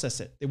wouldn't process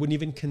it. They wouldn't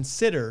even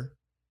consider.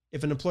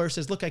 If an employer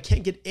says, look, I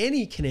can't get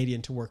any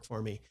Canadian to work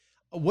for me.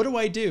 What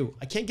do?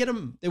 I can't get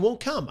them. They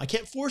won't come. I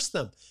can't force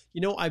them.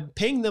 I'm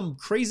paying them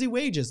crazy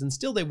wages and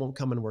still they won't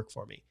come and work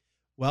for me.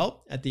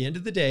 Well, at the end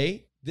of the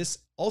day, this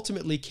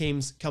ultimately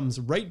comes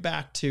right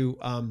back to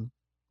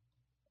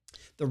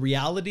the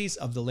realities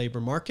of the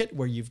labor market,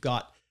 where you've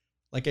got,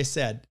 like I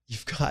said,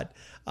 you've got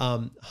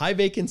high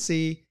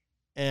vacancy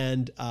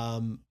and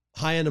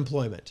high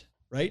unemployment,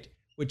 right?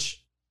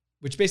 Which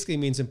basically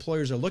means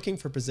employers are looking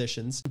for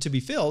positions to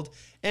be filled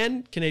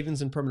and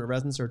Canadians and permanent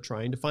residents are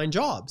trying to find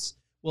jobs.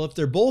 Well, if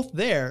they're both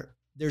there,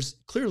 there's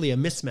clearly a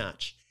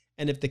mismatch.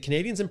 And if the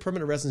Canadians and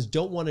permanent residents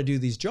don't want to do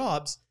these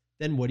jobs,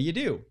 then what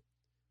do?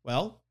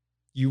 Well,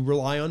 you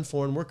rely on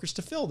foreign workers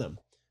to fill them.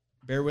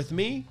 Bear with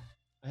me.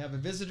 I have a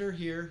visitor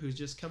here who's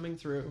just coming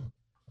through.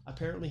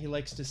 Apparently he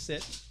likes to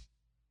sit.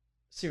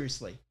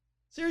 Seriously?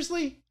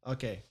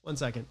 Okay, 1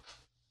 second.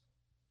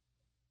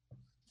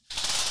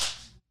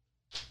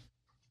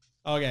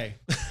 Okay.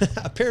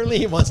 Apparently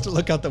he wants to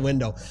look out the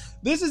window.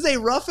 This is a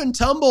rough and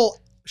tumble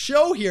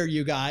show here,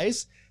 you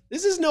guys.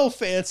 This is no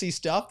fancy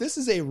stuff. This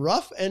is a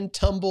rough and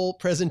tumble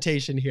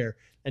presentation here.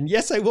 And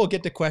yes, I will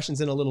get to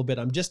questions in a little bit.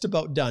 I'm just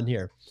about done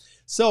here.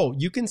 So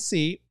you can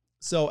see,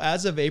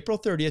 as of April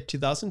 30th,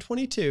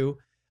 2022,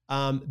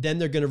 then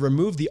they're going to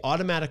remove the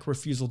automatic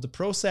refusal to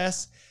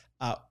process.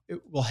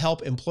 It will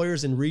help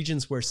employers in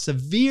regions where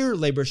severe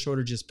labor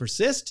shortages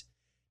persist,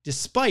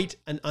 despite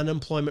an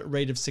unemployment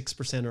rate of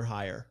 6% or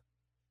higher.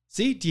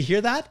 See, do you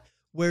hear that?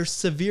 Where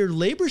severe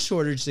labor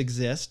shortages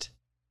exist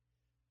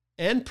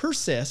and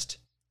persist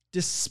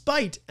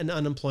despite an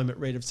unemployment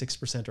rate of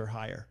 6% or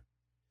higher.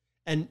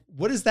 And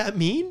what does that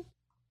mean?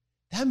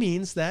 that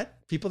means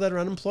that people that are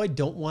unemployed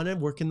don't want to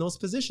work in those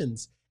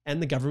positions,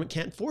 and the government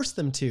can't force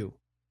them to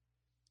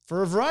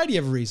for a variety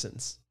of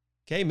reasons.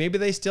 Okay, maybe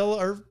they still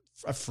are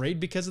afraid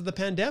because of the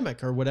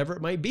pandemic or whatever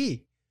it might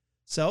be.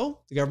 So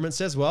the government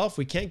says, well, if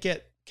we can't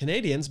get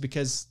Canadians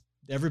because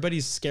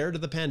everybody's scared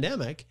of the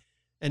pandemic,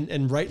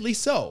 and rightly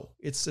so,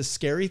 it's a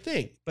scary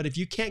thing. But if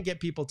you can't get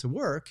people to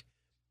work,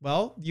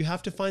 well, you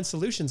have to find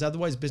solutions.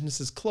 Otherwise,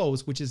 businesses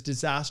close, which is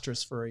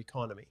disastrous for our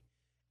economy.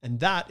 And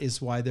that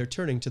is why they're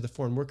turning to the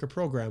foreign worker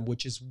program,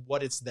 which is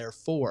what it's there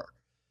for.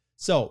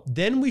 So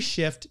then we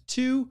shift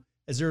to,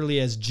 as early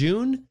as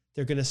June,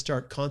 they're going to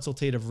start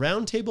consultative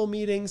roundtable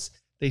meetings.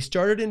 They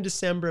started in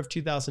December of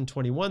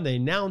 2021. They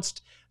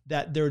announced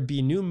that there would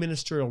be new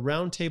ministerial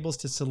roundtables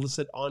to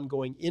solicit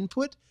ongoing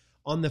input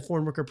on the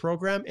foreign worker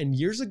program. And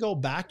years ago,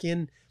 back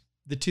in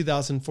the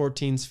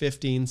 2014s,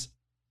 15s,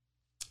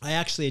 I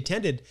actually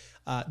attended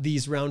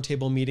these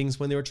roundtable meetings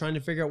when they were trying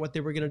to figure out what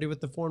they were going to do with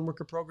the foreign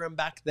worker program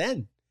back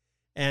then.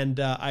 And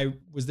I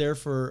was there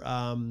for,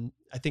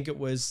 I think it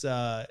was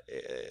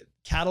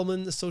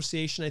Cattlemen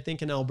Association, I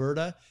think in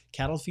Alberta,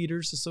 Cattle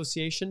Feeders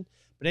Association.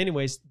 But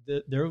anyways,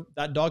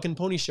 that dog and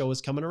pony show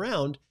is coming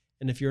around.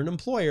 And if you're an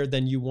employer,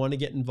 then you want to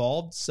get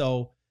involved.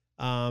 So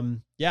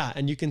yeah,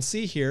 and you can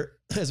see here,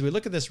 as we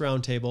look at this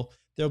roundtable,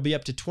 there'll be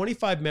up to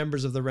 25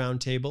 members of the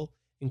roundtable,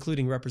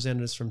 including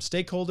representatives from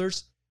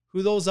stakeholders.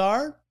 Who those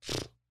are?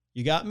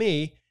 You got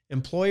me.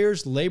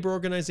 Employers, labor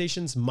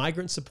organizations,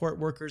 migrant support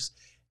workers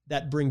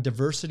that bring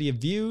diversity of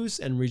views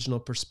and regional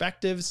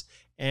perspectives.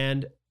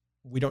 And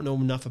we don't know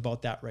enough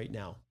about that right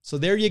now. So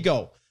there you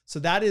go. So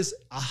that is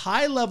a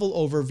high level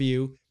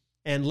overview.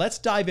 And let's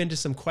dive into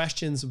some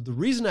questions. The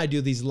reason I do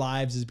these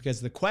lives is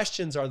because the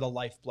questions are the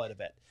lifeblood of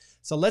it.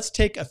 So let's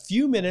take a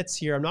few minutes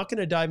here. I'm not going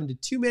to dive into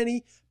too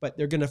many, but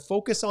they're going to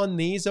focus on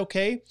these,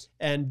 okay?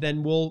 And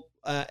then we'll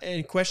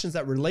any questions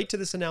that relate to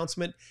this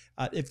announcement.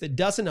 If it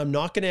doesn't, I'm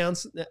not going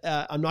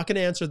to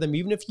answer them,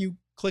 even if you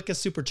click a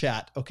super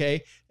chat,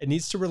 okay? It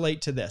needs to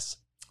relate to this.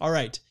 All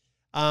right.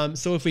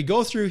 So if we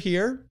go through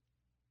here,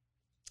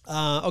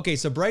 okay.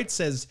 So Bright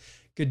says,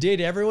 "Good day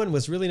to everyone. It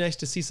was really nice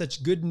to see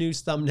such good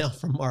news thumbnail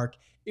from Mark.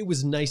 It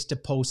was nice to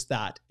post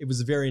that. It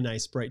was very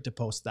nice, Bright, to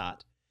post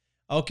that."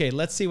 Okay,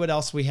 let's see what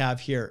else we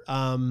have here.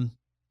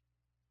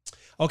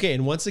 Okay,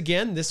 and once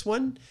again, this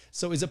one.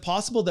 "So is it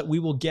possible that we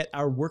will get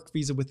our work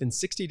visa within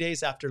 60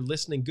 days after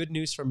listening? Good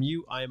news from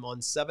you. I am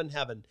on 7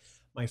 heaven.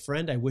 My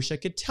friend, I wish I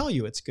could tell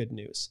you it's good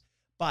news.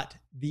 But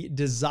the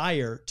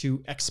desire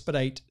to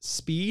expedite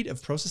speed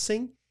of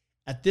processing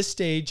at this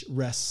stage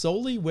rests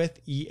solely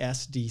with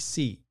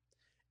ESDC.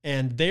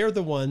 And they're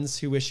the ones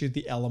who issued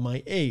the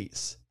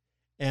LMIAs.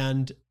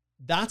 And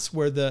that's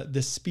where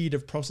the speed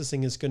of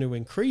processing is going to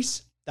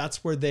increase.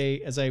 That's where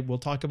they, as I will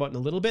talk about in a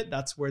little bit,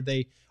 that's where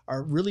they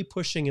are really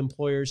pushing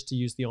employers to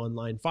use the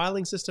online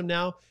filing system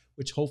now,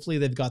 which hopefully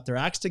they've got their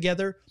acts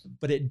together.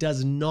 But it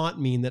does not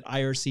mean that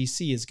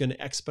IRCC is going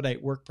to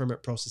expedite work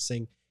permit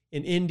processing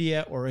in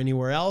India or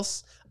anywhere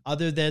else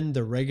other than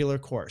the regular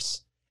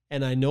course.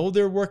 And I know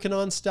they're working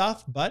on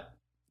stuff, but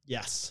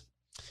yes.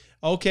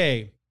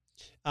 Okay.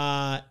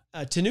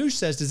 Tanush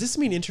says, "Does this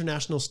mean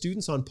international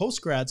students on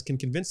postgrads can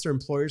convince their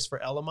employers for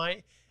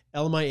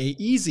LMIA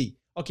easy?"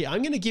 Okay,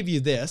 I'm going to give you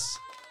this.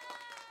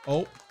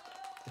 Oh,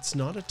 it's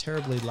not a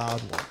terribly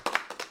loud one.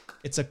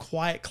 It's a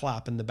quiet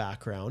clap in the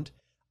background.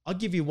 I'll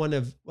give you one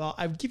of, well,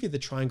 I'll give you the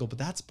triangle, but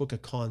that's book a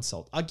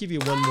consult. I'll give you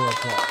one more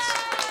applause.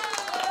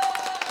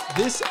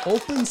 This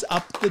opens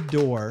up the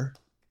door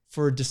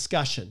for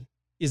discussion.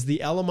 Is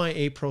the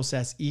LMIA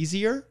process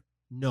easier?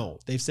 No.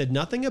 They've said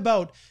nothing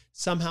about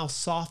somehow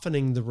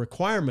softening the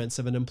requirements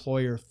of an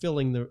employer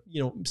filling the,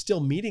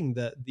 still meeting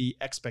the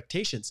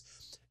expectations.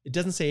 It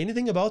doesn't say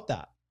anything about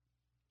that.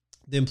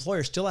 The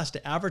employer still has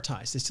to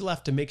advertise. They still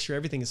have to make sure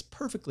everything is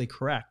perfectly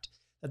correct,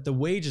 that the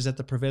wage is at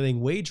the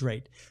prevailing wage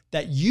rate,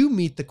 that you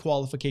meet the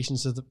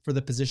qualifications for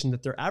the position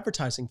that they're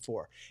advertising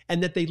for,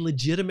 and that they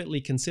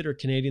legitimately consider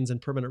Canadians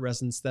and permanent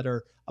residents that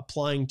are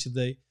applying to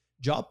the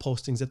job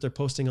postings that they're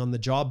posting on the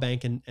job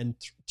bank and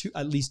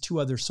at least 2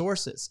 other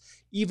sources,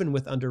 even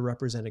with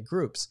underrepresented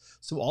groups.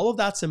 So all of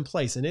that's in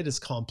place, and it is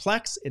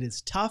complex, it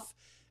is tough,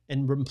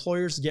 and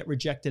employers get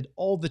rejected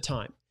all the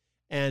time.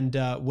 And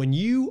when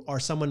you are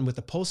someone with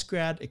a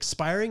postgrad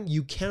expiring,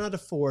 you cannot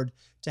afford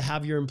to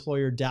have your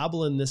employer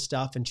dabble in this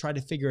stuff and try to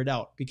figure it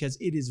out, because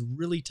it is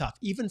really tough.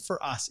 Even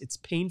for us, it's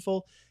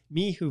painful.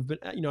 Me, who've been,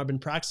 I've been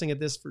practicing at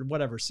this for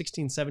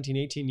 16, 17,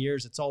 18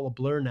 years. It's all a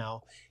blur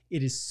now.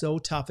 It is so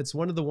tough. It's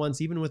one of the ones,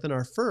 even within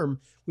our firm,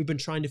 we've been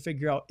trying to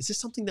figure out, is this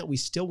something that we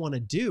still want to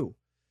do?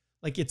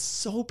 Like, it's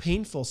so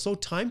painful, so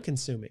time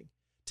consuming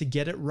to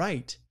get it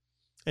right.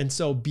 And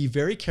so be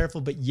very careful,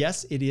 but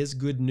yes, it is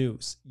good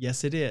news.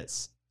 Yes, it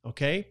is.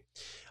 Okay.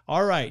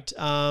 All right.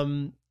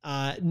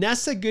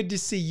 Nessa, good to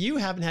see you.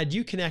 Haven't had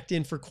you connect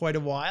in for quite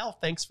a while.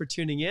 Thanks for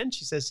tuning in.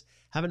 She says,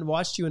 haven't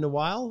watched you in a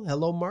while.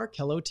 Hello, Mark.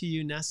 Hello to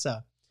you,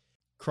 Nessa.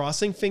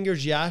 Crossing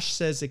fingers, Yash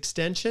says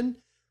extension.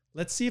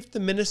 Let's see if the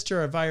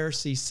minister of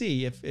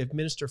IRCC, if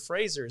Minister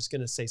Fraser is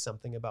going to say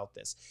something about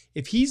this.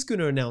 If he's going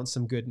to announce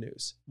some good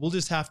news, we'll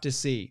just have to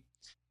see.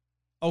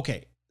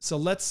 Okay, so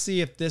let's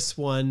see if this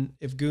one,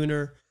 if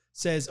Gunnar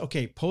says,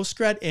 okay,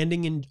 postgrad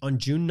ending on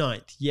June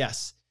 9th.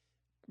 Yes.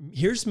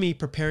 Here's me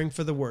preparing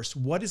for the worst.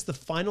 What is the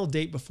final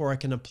date before I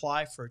can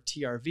apply for a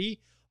TRV?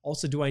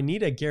 Also, do I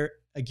need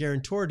a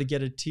guarantor to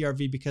get a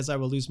TRV because I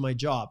will lose my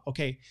job?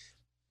 Okay,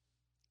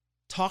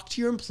 talk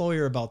to your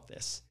employer about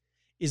this.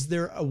 Is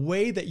there a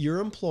way that your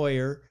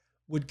employer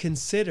would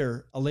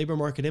consider a labor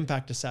market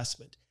impact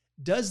assessment?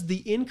 Does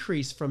the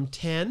increase from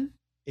 10,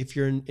 if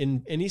you're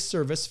in any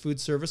service, food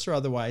service or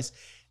otherwise,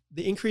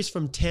 the increase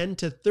from 10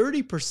 to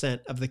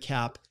 30% of the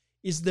cap,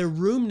 is there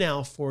room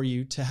now for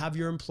you to have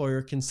your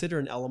employer consider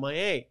an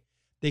LMIA?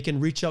 They can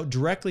reach out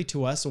directly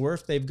to us, or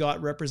if they've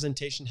got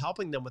representation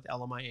helping them with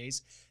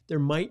LMIAs, there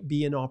might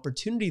be an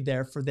opportunity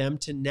there for them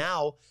to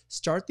now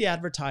start the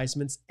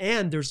advertisements,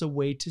 and there's a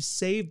way to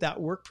save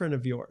that work print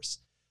of yours.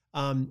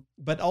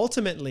 But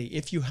ultimately,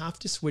 if you have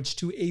to switch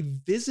to a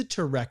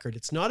visitor record,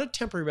 it's not a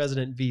temporary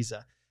resident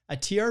visa. A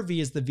TRV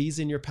is the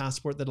visa in your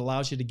passport that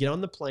allows you to get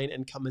on the plane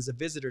and come as a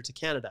visitor to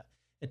Canada.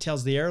 It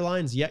tells the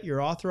airlines, yet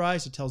you're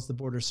authorized. It tells the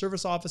border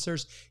service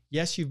officers,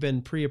 yes, you've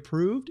been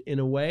pre-approved in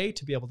a way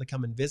to be able to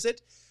come and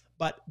visit.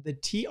 But the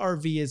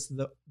TRV is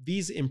the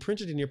visa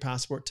imprinted in your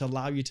passport to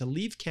allow you to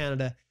leave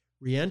Canada,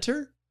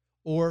 re-enter,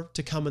 or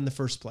to come in the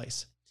first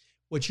place.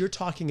 What you're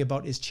talking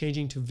about is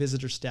changing to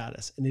visitor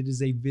status, and it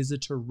is a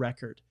visitor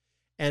record.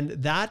 And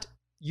that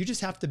you just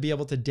have to be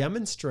able to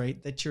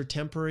demonstrate that your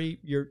temporary,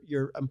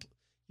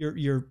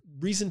 your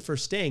reason for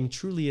staying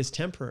truly is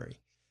temporary,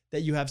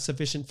 that you have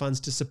sufficient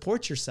funds to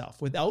support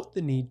yourself without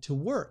the need to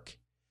work.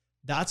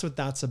 That's what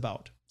that's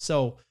about.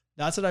 So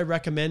that's what I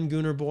recommend,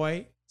 Gunnar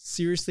Boy.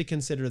 Seriously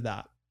consider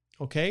that.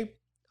 Okay.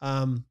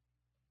 And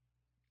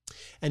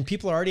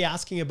people are already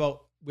asking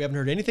about, we haven't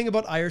heard anything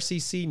about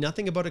IRCC,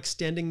 nothing about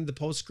extending the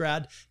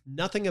postgrad,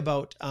 nothing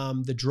about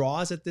the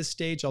draws at this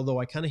stage, although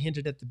I kind of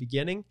hinted at the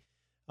beginning.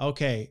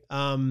 Okay.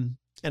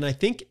 And I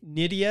think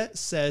Nydia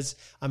says,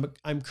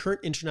 I'm current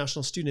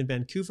international student in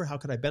Vancouver. How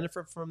could I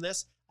benefit from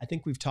this? I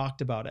think we've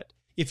talked about it.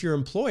 If your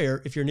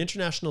employer, if you're an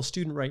international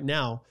student right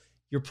now,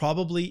 you're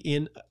probably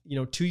in,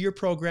 2-year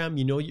program.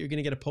 You know you're going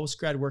to get a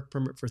postgrad work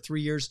permit for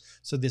 3 years.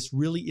 So this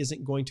really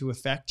isn't going to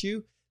affect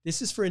you.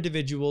 This is for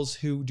individuals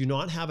who do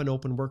not have an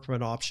open work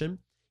permit option.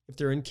 If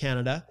they're in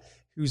Canada,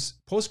 whose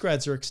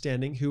postgrads are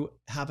extending, who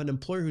have an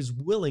employer who's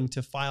willing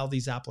to file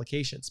these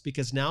applications,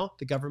 because now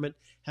the government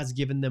has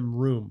given them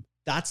room.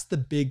 That's the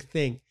big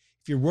thing.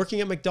 If you're working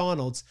at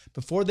McDonald's,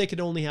 before they could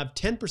only have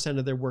 10%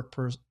 of their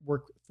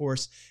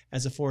workforce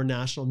as a foreign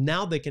national,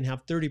 now they can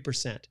have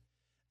 30%.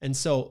 And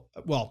so,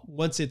 well,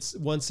 once it's,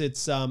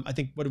 I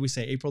think, what do we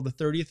say? April the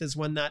 30th is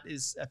when that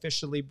is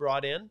officially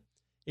brought in.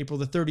 April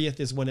the 30th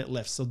is when it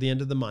lifts. So the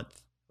end of the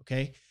month.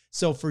 Okay.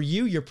 So for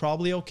you, you're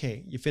probably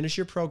okay. You finish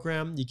your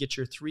program, you get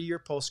your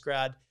 3-year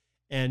postgrad,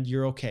 and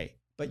you're okay.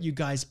 But you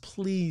guys,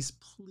 please,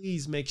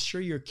 please make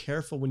sure you're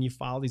careful when you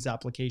file these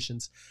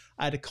applications.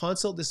 I had a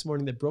consult this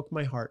morning that broke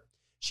my heart.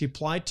 She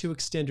applied to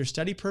extend her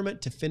study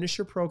permit to finish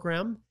her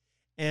program,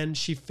 and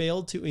she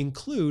failed to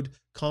include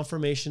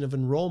confirmation of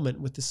enrollment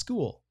with the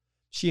school.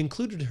 She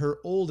included her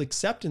old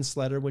acceptance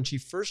letter when she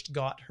first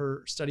got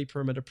her study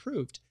permit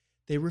approved.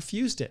 They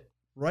refused it,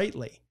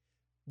 rightly.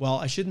 Well,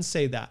 I shouldn't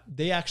say that.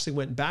 They actually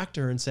went back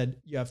to her and said,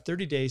 you have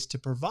 30 days to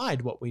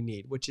provide what we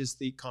need, which is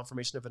the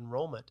confirmation of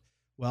enrollment.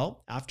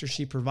 Well, after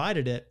she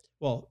provided it,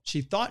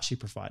 she thought she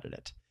provided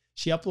it.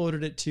 She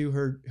uploaded it to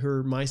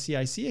her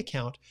MyCIC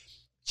account.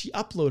 She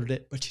uploaded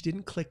it, but she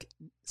didn't click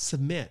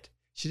submit.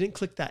 She didn't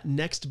click that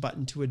next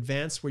button to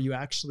advance where you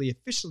actually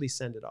officially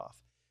send it off.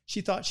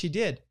 She thought she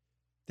did.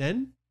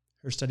 Then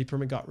her study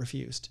permit got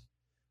refused.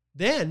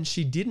 Then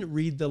she didn't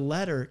read the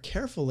letter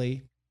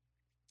carefully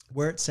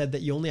where it said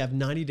that you only have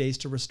 90 days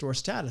to restore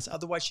status.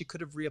 Otherwise, she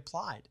could have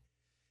reapplied.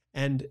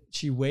 And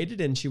she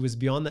waited and she was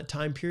beyond that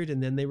time period,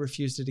 and then they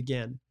refused it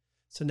again.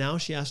 So now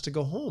she has to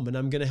go home, and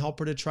I'm going to help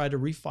her to try to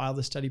refile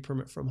the study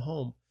permit from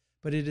home.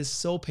 But it is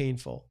so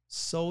painful,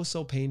 so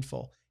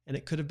painful, and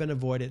it could have been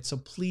avoided. So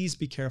please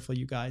be careful,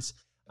 you guys.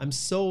 I'm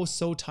so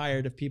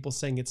tired of people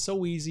saying it's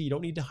so easy. You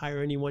don't need to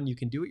hire anyone. You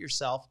can do it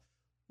yourself.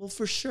 Well,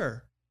 for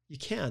sure, you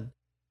can,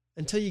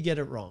 until you get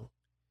it wrong.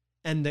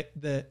 And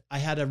I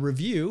had a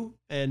review,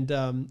 and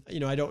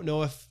I don't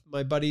know if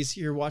my buddy's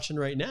here watching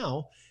right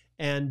now.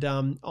 And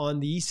on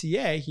the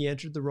ECA, he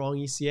entered the wrong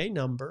ECA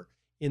number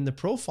in the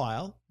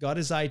profile, got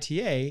his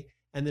ITA,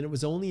 and then it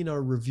was only in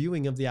our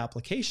reviewing of the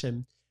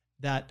application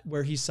that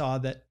where he saw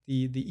that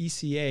the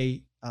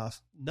ECA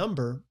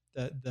number,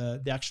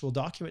 the actual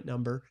document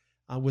number,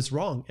 was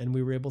wrong, and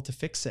we were able to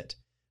fix it.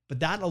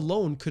 But that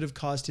alone could have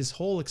caused his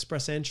whole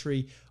express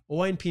entry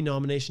OINP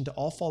nomination to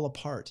all fall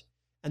apart.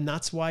 And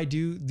that's why I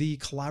do the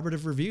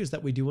collaborative reviews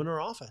that we do in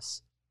our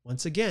office.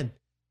 Once again,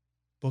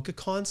 book a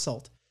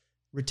consult.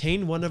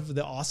 Retain one of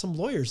the awesome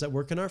lawyers that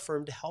work in our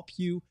firm to help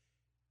you,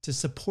 to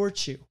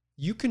support you.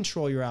 You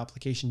control your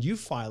application. You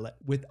file it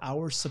with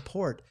our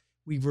support.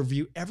 We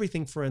review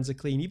everything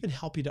forensically and even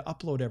help you to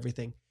upload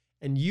everything.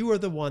 And you are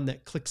the one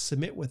that clicks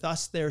submit with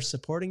us there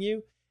supporting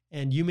you,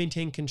 and you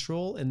maintain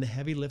control, and the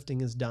heavy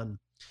lifting is done.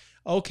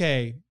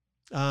 Okay.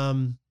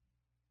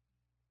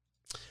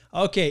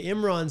 Okay,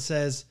 Imran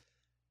says,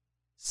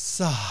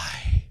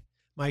 sigh.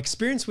 My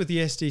experience with the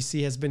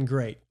SDC has been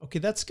great. Okay,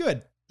 that's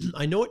good.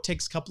 I know it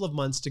takes a couple of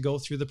months to go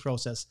through the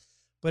process,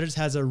 but it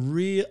has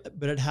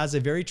a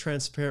very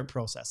transparent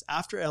process.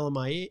 After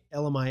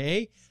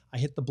LMIA, I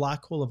hit the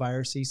black hole of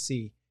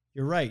IRCC.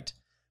 You're right.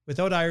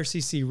 Without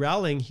IRCC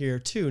rallying here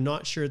too,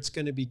 not sure it's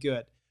going to be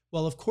good.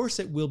 Well, of course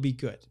it will be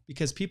good,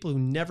 because people who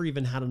never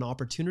even had an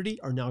opportunity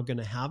are now going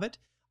to have it.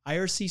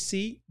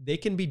 IRCC, they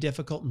can be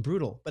difficult and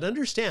brutal, but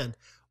understand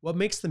what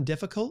makes them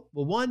difficult.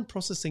 Well, one,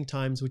 processing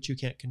times, which you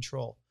can't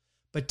control.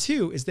 But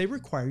two, is they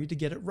require you to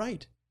get it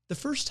right the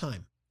first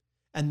time.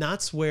 And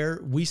that's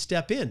where we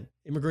step in.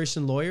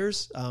 Immigration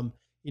lawyers,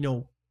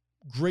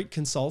 great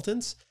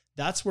consultants.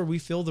 That's where we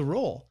fill the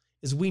role,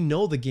 is we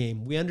know the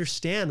game. We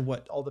understand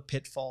what all the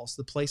pitfalls,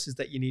 the places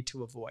that you need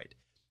to avoid.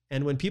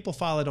 And when people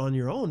file it on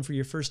your own for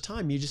your first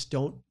time, you just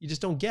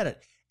don't get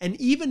it. And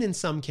even in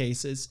some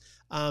cases,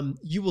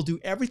 you will do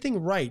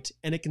everything right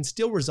and it can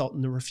still result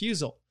in a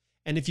refusal.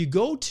 And if you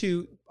go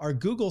to our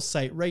Google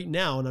site right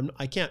now, and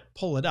I can't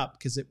pull it up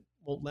because it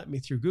won't let me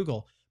through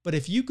Google, but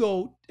if you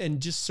go and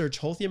just search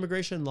Houthi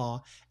immigration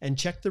law and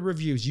check the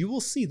reviews, you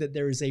will see that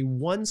there is a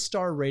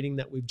 1-star rating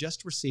that we've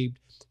just received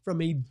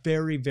from a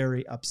very,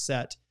 very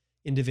upset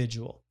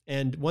individual.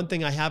 And one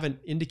thing I haven't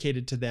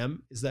indicated to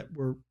them is that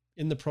we're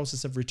in the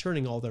process of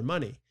returning all their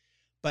money.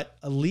 But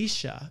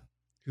Alicia,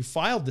 who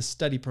filed the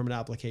study permit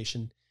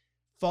application,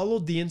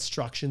 followed the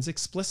instructions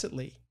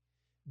explicitly.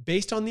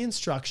 Based on the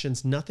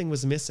instructions, nothing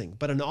was missing,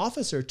 but an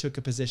officer took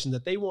a position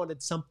that they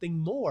wanted something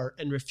more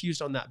and refused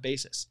on that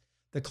basis.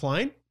 The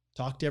client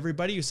talked to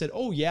everybody who said,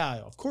 oh yeah,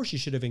 of course you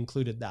should have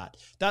included that.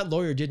 That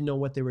lawyer didn't know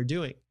what they were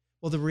doing.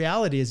 Well, the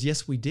reality is,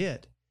 yes, we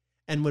did.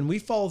 And when we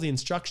follow the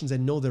instructions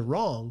and know they're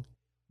wrong,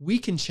 we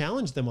can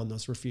challenge them on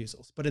those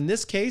refusals. But in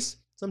this case,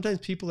 sometimes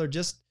people are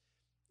just,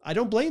 I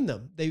don't blame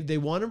them. They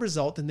want a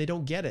result and they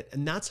don't get it.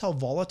 And that's how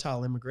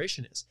volatile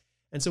immigration is.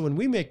 And so when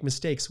we make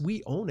mistakes,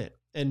 we own it.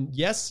 And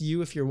yes,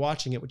 you, if you're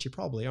watching it, which you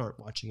probably aren't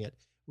watching it,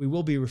 we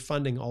will be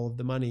refunding all of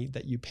the money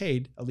that you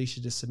paid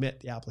Alicia to submit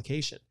the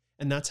application.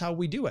 And that's how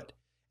we do it.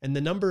 And the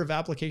number of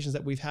applications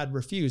that we've had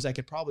refused, I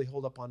could probably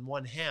hold up on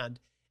one hand.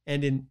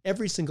 And in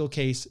every single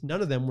case,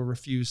 none of them were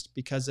refused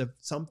because of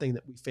something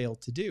that we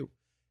failed to do.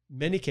 In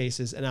many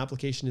cases, an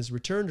application is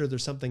returned or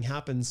there's something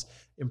happens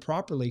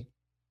improperly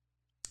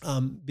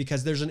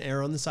because there's an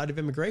error on the side of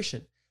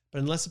immigration.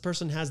 But unless a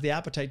person has the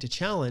appetite to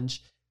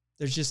challenge,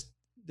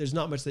 there's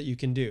not much that you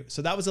can do.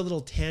 So that was a little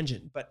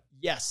tangent, but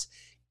yes,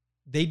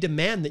 they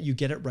demand that you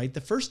get it right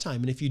the first time.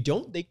 And if you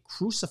don't, they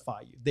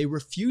crucify you. They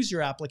refuse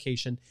your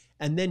application.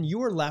 And then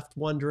you are left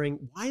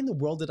wondering, why in the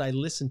world did I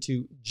listen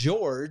to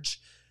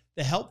George,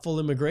 the helpful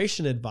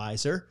immigration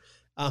advisor,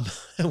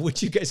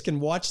 which you guys can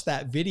watch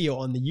that video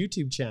on the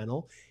YouTube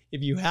channel.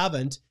 If you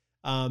haven't,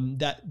 on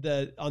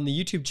the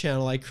YouTube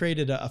channel, I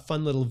created a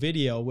fun little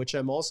video, which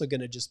I'm also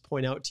going to just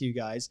point out to you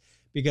guys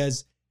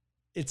because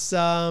it's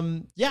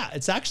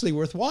actually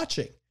worth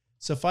watching.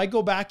 So if I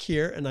go back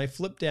here and I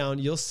flip down,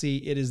 you'll see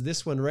it is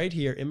this one right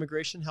here,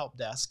 Immigration Help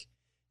Desk.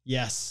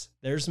 Yes,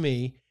 there's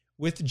me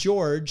with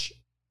George.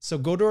 So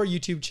go to our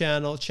YouTube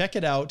channel, check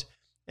it out.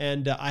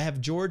 And I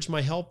have George,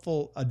 my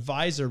helpful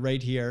advisor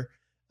right here.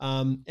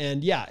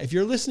 And yeah, if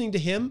you're listening to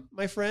him,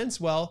 my friends,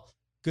 well,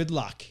 good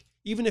luck.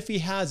 Even if he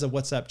has a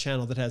WhatsApp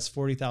channel that has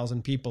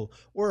 40,000 people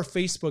or a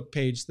Facebook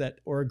page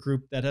or a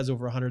group that has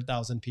over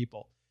 100,000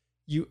 people.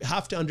 You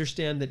have to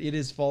understand that it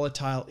is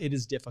volatile. It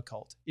is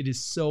difficult. It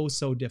is so,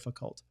 so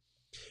difficult.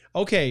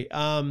 Okay.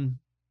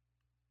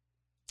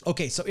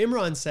 Okay. So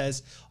Imran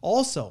says,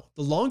 also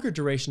the longer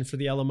duration for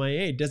the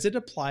LMIA, does it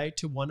apply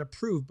to one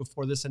approved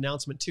before this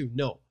announcement too?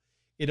 No,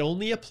 it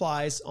only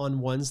applies on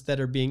ones that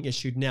are being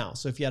issued now.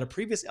 So if you had a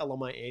previous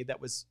LMIA that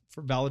was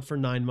valid for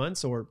 9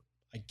 months, or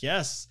I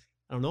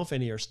don't know if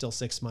any are still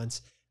 6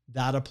 months,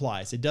 that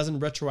applies. It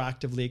doesn't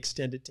retroactively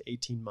extend it to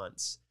 18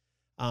 months.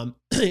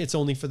 It's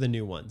only for the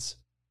new ones.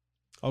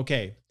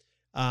 Okay.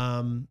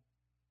 Okay,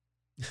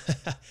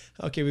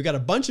 we've got a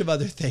bunch of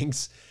other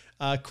things.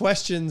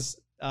 Questions.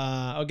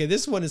 Okay,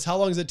 this one is, how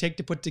long does it take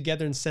to put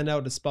together and send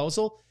out a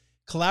spousal?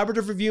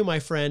 Collaborative review, my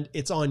friend.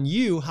 It's on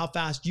you how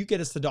fast you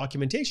get us the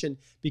documentation,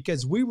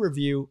 because we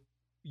review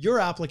your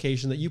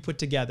application that you put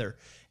together,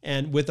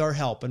 and with our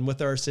help and with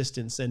our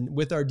assistance and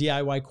with our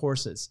DIY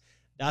courses.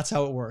 That's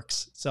how it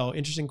works. So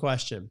interesting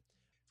question.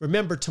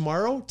 Remember,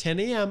 tomorrow, 10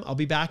 a.m., I'll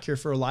be back here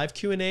for a live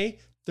Q&A.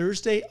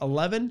 Thursday,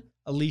 11,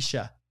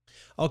 Alicia.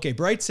 Okay,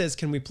 Bright says,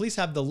 can we please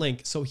have the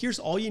link? So here's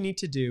all you need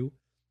to do.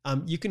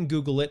 You can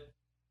Google it,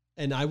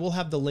 and I will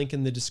have the link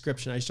in the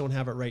description. I just don't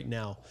have it right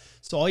now.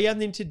 So all you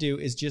need to do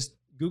is just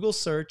Google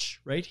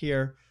search right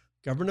here.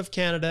 Government of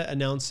Canada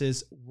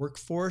announces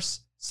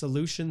Workforce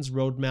Solutions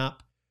Roadmap.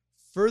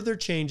 Further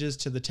changes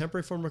to the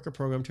Temporary Foreign Worker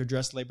Program to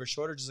address labor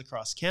shortages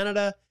across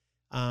Canada.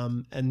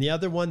 And the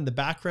other one, the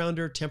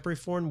backgrounder, Temporary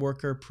Foreign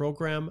Worker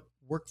Program,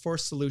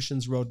 Workforce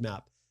Solutions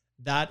Roadmap.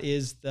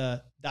 That's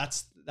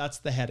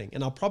the heading.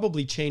 And I'll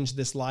probably change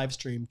this live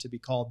stream to be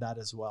called that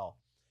as well.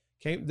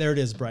 Okay, there it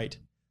is, Bright.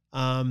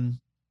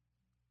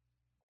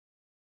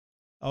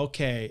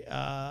 Okay,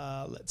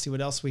 let's see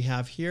what else we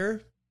have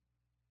here.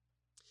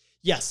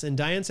 Yes, and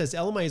Diane says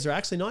LMIAs are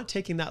actually not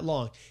taking that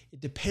long.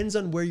 It depends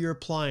on where you're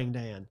applying,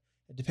 Diane.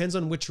 It depends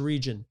on which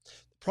region.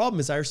 The problem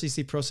is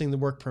IRCC processing the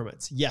work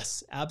permits.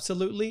 Yes,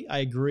 absolutely. I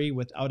agree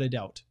without a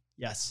doubt.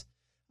 Yes.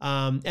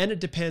 And it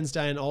depends,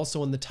 Diane,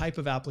 also on the type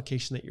of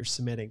application that you're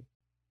submitting.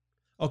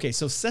 Okay,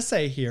 so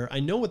Sese here, I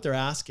know what they're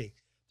asking.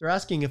 They're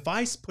asking if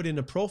I put in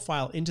a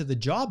profile into the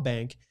job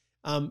bank,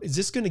 is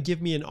this going to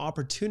give me an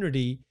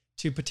opportunity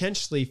to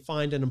potentially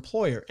find an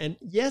employer? And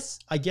yes,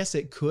 I guess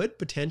it could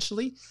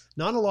potentially.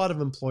 Not a lot of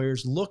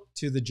employers look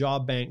to the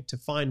job bank to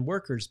find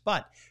workers,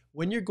 but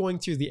when you're going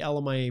through the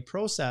LMIA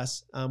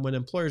process, when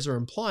employers are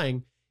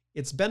applying,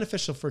 it's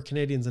beneficial for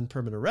Canadians and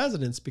permanent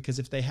residents because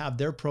if they have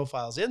their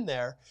profiles in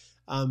there,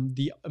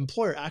 the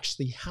employer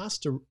actually has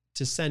to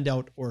send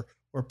out or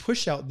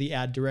push out the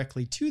ad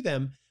directly to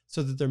them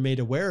so that they're made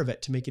aware of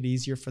it to make it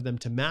easier for them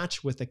to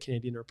match with a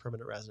Canadian or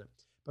permanent resident.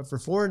 But for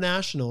foreign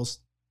nationals,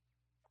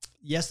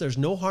 yes, there's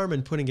no harm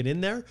in putting it in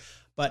there,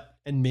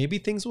 and maybe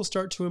things will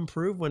start to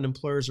improve when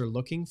employers are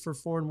looking for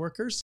foreign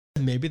workers.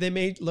 Maybe they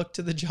may look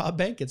to the job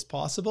bank. It's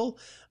possible,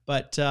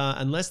 but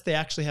unless they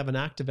actually have an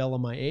active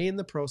LMIA in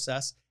the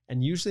process,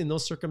 and usually in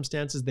those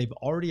circumstances, they've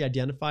already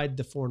identified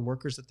the foreign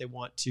workers that they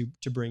want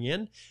to bring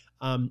in,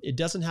 it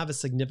doesn't have a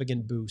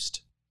significant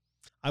boost.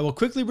 I will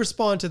quickly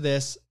respond to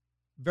this.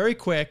 Very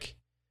quick.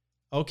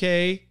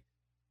 Okay.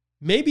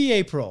 Maybe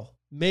April.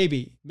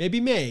 Maybe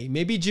May.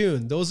 Maybe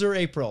June. Those are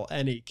April,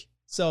 Anik.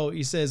 So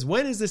he says,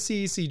 when is the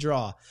CEC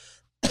draw?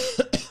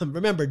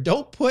 Remember,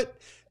 don't put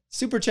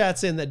super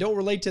chats in that don't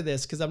relate to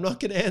this because I'm not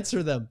going to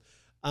answer them.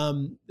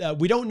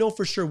 We don't know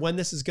for sure when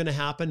this is going to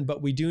happen,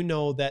 but we do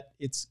know that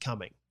it's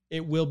coming.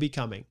 It will be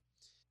coming.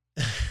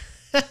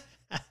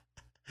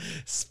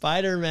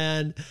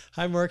 Spider-Man.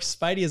 Hi, Mark.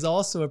 Spidey is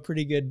also a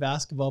pretty good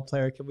basketball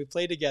player. Can we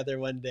play together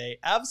one day?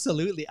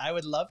 Absolutely. I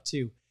would love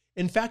to.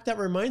 In fact, that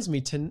reminds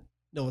me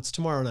it's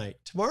tomorrow night.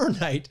 Tomorrow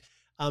night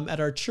at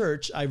our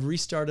church, I've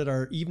restarted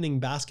our evening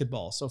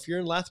basketball. So if you're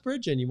in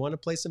Lethbridge and you want to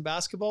play some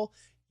basketball,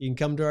 you can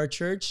come to our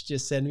church.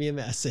 Just send me a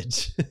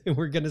message.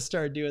 We're going to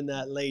start doing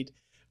that late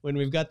when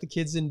we've got the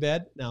kids in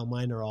bed. Now,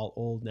 mine are all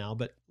old now,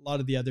 but a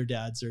lot of the other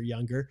dads are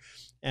younger.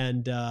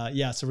 And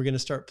so we're going to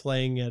start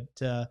playing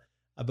at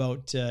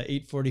about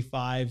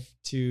 8:45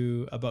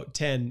 to about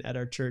 10 at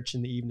our church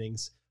in the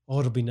evenings. Oh,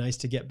 it'll be nice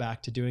to get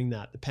back to doing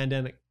that. The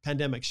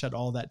pandemic shut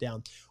all that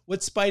down. What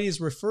Spidey is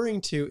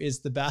referring to is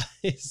the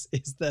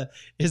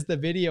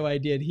video I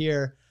did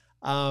here,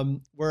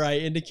 where I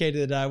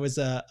indicated that I was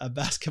a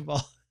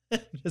basketball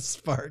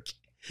spark.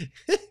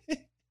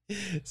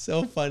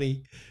 So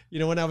funny. You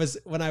know, when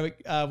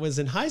I was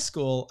in high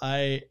school,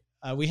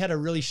 we had a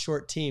really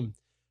short team.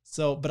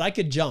 But I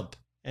could jump,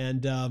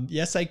 and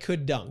yes, I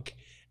could dunk.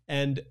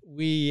 And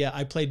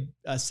I played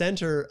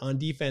center on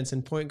defense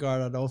and point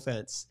guard on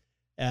offense.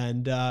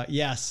 And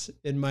yes,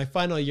 in my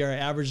final year, I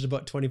averaged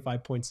about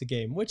 25 points a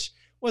game, which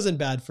wasn't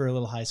bad for a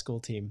little high school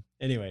team.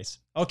 Anyways,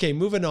 okay,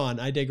 moving on.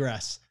 I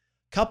digress.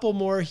 Couple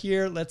more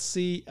here. Let's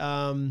see.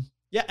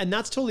 Yeah, and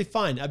that's totally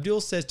fine.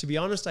 Abdul says, to be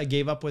honest, I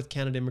gave up with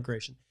Canada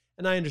immigration.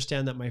 And I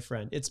understand that, my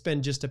friend. It's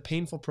been just a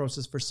painful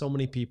process for so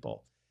many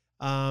people.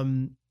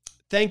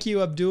 Thank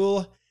you,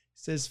 Abdul.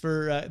 Says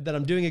that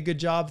I'm doing a good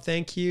job.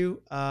 Thank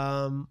you.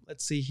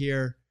 Let's see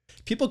here.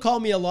 People call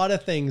me a lot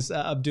of things,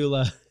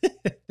 Abdullah.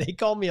 They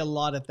call me a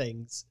lot of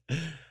things.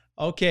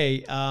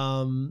 Okay.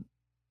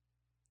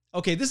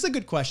 Okay, this is a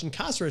good question.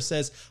 Kasra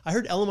says, I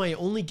heard LMI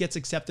only gets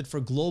accepted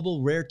for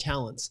global rare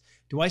talents.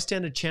 Do I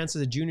stand a chance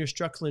as a junior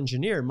structural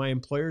engineer? My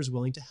employer is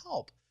willing to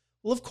help.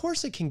 Well, of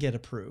course it can get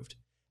approved.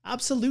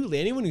 Absolutely.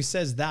 Anyone who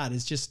says that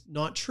is just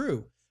not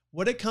true.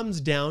 What it comes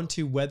down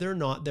to whether or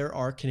not there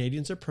are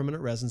Canadians or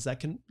permanent residents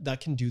that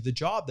can do the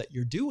job that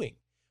you're doing,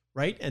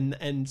 right?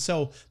 And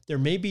so there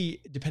may be,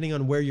 depending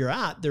on where you're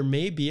at, there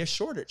may be a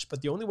shortage,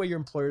 but the only way your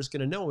employer is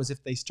going to know is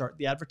if they start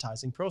the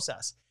advertising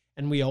process.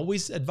 And we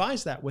always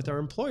advise that with our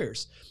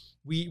employers.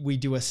 We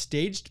do a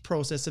staged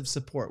process of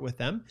support with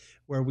them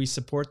where we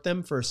support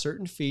them for a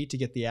certain fee to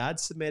get the ad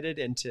submitted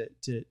and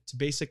to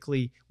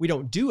basically, we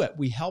don't do it,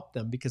 we help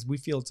them because we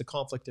feel it's a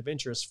conflict of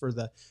interest for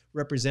the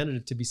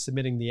representative to be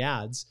submitting the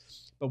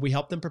ads, but we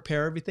help them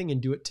prepare everything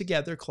and do it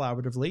together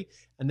collaboratively.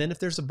 And then if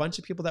there's a bunch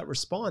of people that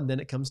respond, then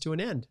it comes to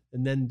an end.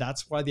 And then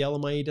that's why the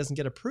LMIA doesn't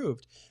get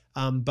approved.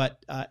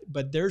 But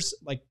there's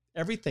like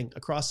everything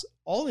across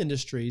all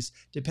industries,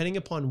 depending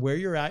upon where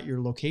you're at,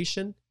 your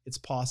location, it's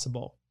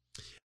possible.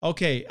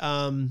 Okay.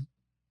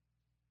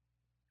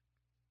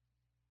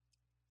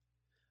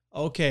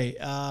 Okay.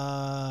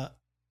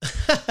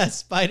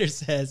 Spider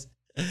says,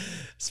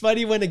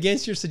 Spidey went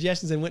against your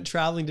suggestions and went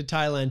traveling to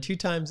Thailand 2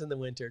 times in the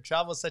winter.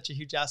 Travel is such a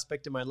huge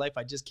aspect of my life.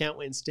 I just can't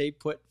wait and stay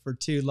put for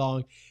too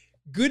long.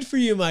 Good for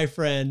you, my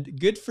friend.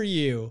 Good for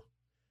you.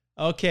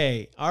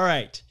 Okay. All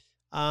right.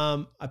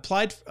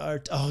 Applied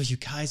for, you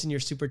guys in your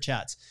super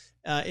chats.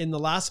 In the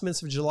last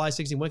minutes of July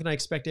 16, when can I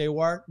expect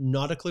AOR?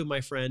 Not a clue,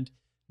 my friend.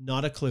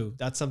 Not a clue.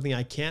 That's something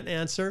I can't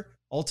answer.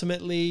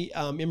 Ultimately,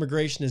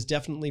 immigration has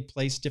definitely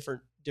placed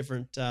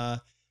different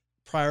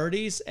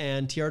priorities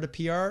and TR to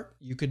PR,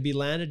 you could be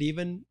landed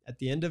even at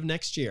the end of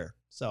next year.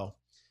 So,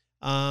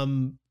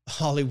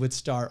 Hollywood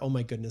star. Oh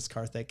my goodness,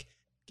 Karthik,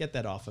 get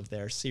that off of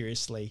there.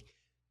 Seriously.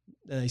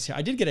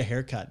 I did get a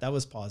haircut. That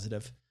was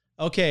positive.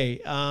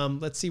 Okay.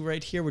 Let's see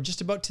right here. We're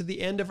just about to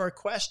the end of our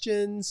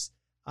questions.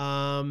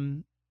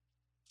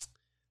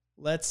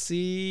 Let's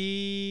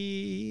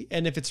see.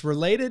 And if it's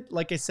related,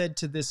 like I said,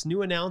 to this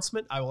new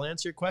announcement, I will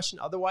answer your question.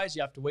 Otherwise,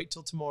 you have to wait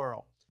till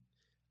tomorrow.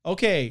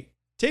 Okay.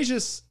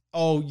 Tejas.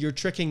 Oh, you're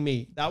tricking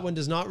me. That one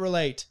does not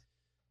relate.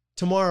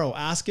 Tomorrow.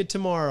 Ask it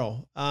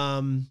tomorrow.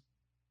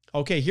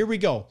 Okay, here we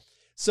go.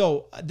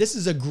 So this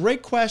is a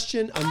great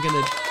question. I'm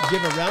going to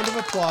give a round of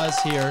applause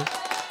here.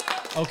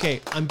 Okay,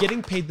 I'm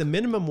getting paid the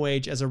minimum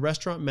wage as a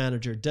restaurant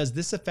manager. Does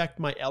this affect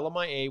my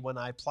LMIA when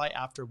I apply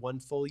after 1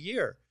 full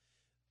year?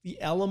 The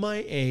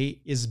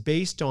LMIA is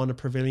based on a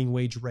prevailing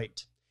wage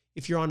rate.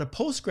 If you're on a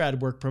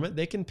post-grad work permit,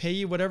 they can pay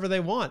you whatever they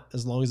want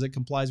as long as it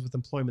complies with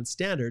employment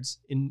standards.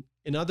 In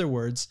other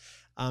words,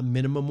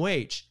 minimum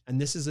wage. And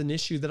this is an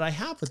issue that I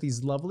have with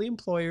these lovely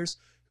employers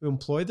who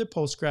employ their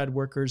post-grad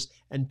workers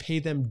and pay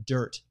them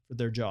dirt for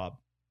their job.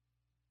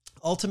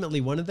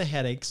 Ultimately, one of the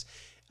headaches,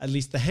 at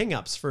least the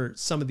hang-ups for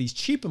some of these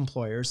cheap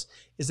employers,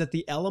 is that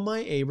the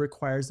LMIA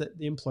requires that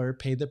the employer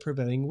pay the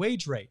prevailing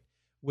wage rate,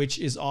 which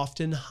is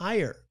often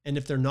higher. And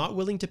if they're not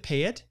willing to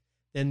pay it,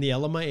 then the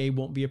LMIA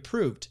won't be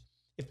approved.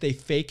 If they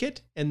fake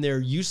it and their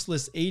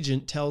useless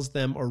agent tells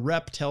them or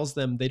rep tells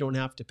them they don't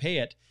have to pay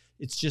it,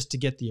 it's just to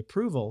get the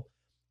approval,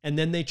 and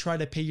then they try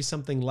to pay you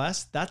something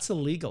less, that's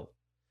illegal.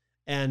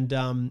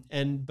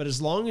 But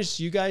as long as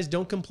you guys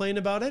don't complain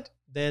about it,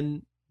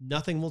 then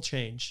nothing will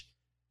change.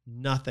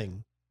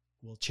 Nothing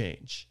will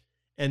change.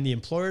 And the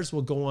employers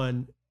will go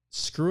on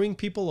screwing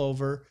people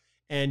over,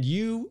 and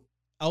you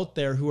out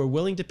there who are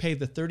willing to pay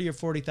the $30,000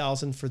 or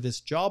 $40,000 for this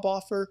job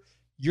offer,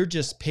 you're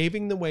just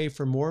paving the way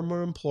for more and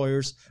more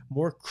employers,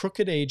 more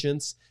crooked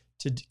agents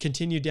to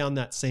continue down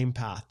that same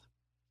path.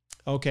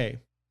 Okay.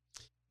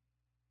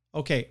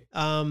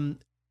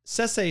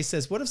 Sese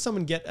says, what if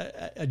someone get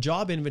a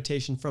job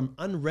invitation from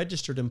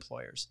unregistered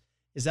employers?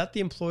 Is that the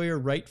employer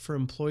right for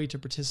employee to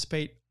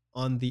participate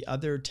on the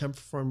other temp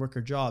foreign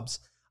worker jobs?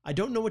 I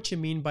don't know what you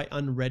mean by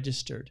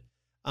unregistered.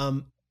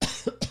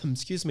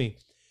 Excuse me.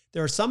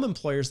 There are some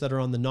employers that are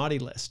on the naughty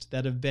list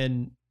that have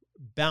been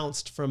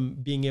bounced from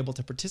being able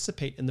to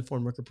participate in the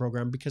foreign worker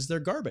program because they're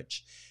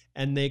garbage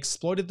and they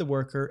exploited the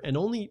worker. And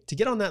only to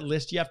get on that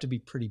list, you have to be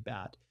pretty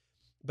bad.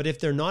 But if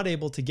they're not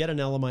able to get an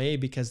LMIA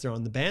because they're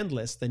on the banned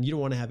list, then you don't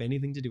want to have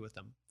anything to do with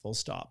them. Full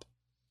stop.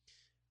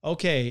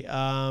 Okay.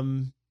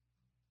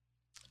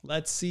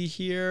 Let's see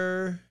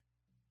here.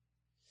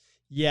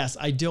 Yes,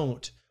 I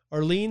don't.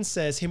 Arlene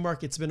says, hey,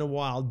 Mark, it's been a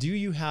while. Do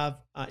you have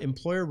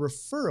employer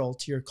referral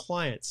to your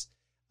clients?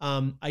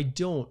 I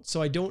don't.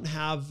 So I don't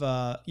have,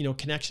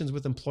 connections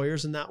with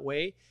employers in that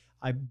way.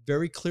 I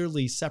very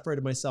clearly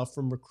separated myself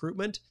from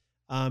recruitment,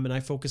 and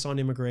I focus on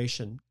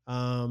immigration.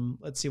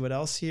 Let's see what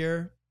else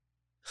here.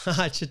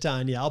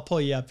 Chaitanya, I'll pull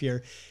you up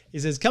here. He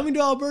says, coming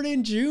to Alberta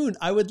in June.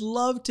 I would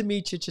love to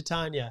meet you,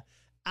 Chaitanya.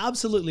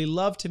 Absolutely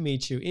love to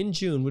meet you in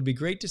June. Would be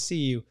great to see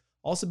you.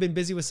 Also been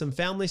busy with some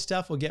family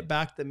stuff. We'll get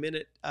back the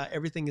minute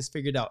everything is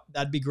figured out.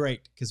 That'd be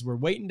great because we're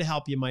waiting to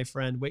help you, my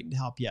friend. Waiting to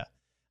help you.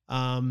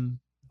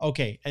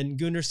 Okay. And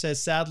Gunnar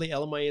says, sadly,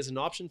 LMIA is an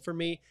option for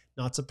me.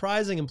 Not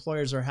surprising.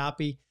 Employers are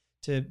happy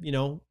to,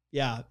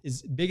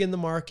 is big in the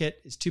market,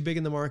 is too big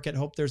in the market.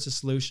 Hope there's a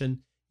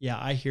solution. Yeah,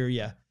 I hear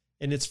you.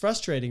 And it's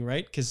frustrating,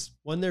 right? Because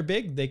when they're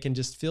big, they can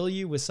just fill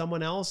you with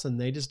someone else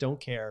and they just don't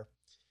care.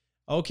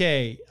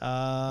 Okay.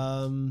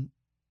 All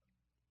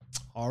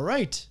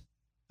right.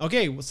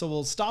 Okay. So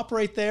we'll stop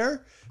right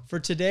there for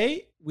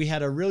today. We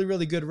had a really,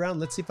 really good round.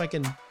 Let's see if I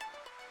can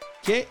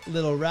get a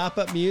little wrap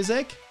up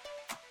music.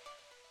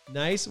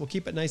 Nice. We'll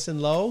keep it nice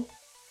and low.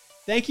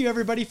 Thank you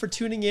everybody for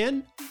tuning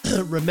in.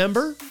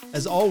 Remember,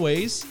 as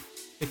always,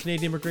 the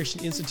Canadian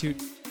Immigration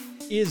Institute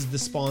is the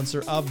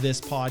sponsor of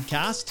this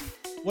podcast.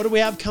 What do we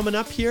have coming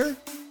up here?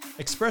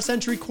 Express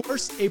entry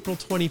course, April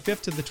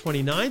 25th to the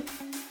 29th.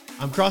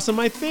 I'm crossing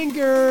my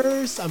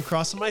fingers.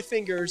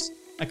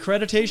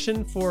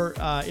 Accreditation for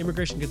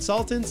immigration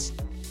consultants.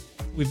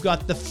 We've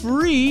got the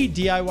free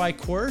DIY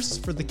course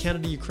for the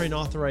Canada-Ukraine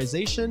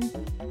authorization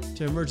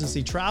to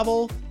emergency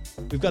travel.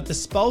 We've got the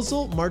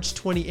spousal, March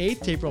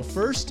 28th to April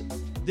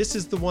 1st. This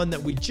is the one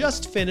that we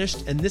just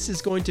finished, and this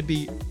is going to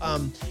be,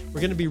 we're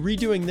going to be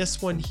redoing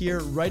this one here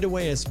right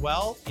away as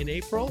well in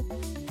April.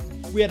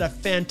 We had a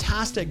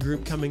fantastic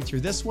group coming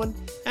through this one.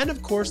 And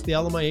of course, the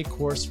LMIA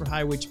course for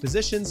high wage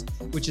positions,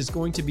 which is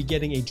going to be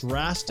getting a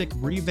drastic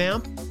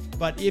revamp.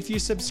 But if you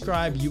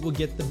subscribe, you will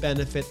get the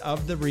benefit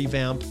of the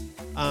revamp.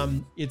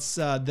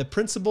 The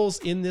principles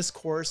in this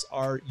course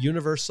are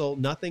universal.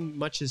 Nothing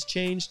much has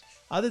changed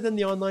other than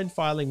the online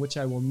filing, which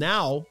I will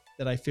now,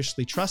 that I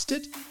officially trust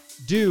it,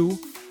 do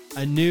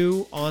a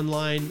new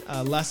online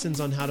lessons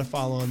on how to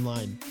file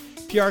online.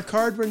 PR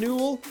card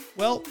renewal,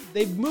 well,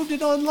 they've moved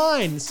it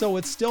online, so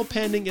it's still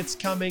pending, it's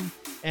coming.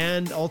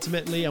 And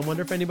ultimately, I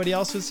wonder if anybody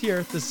else was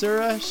here.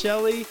 Thasura,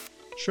 Shelly,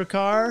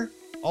 Shrikar,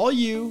 all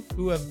you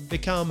who have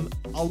become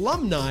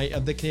alumni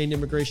of the Canadian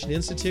Immigration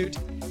Institute,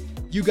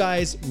 you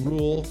guys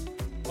rule.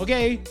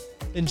 Okay,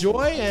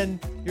 enjoy, and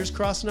here's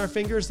crossing our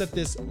fingers that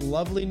this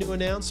lovely new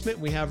announcement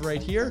we have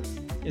right here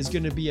is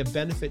going to be a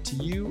benefit to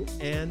you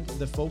and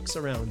the folks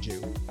around you.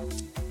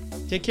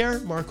 Take care.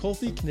 Mark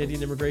Holthe,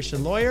 Canadian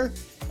immigration lawyer,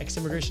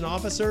 ex-immigration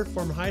officer,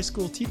 former high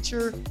school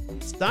teacher,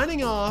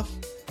 signing off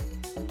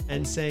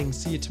and saying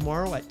see you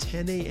tomorrow at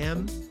 10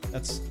 a.m.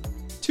 That's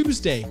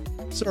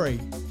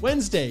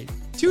Wednesday,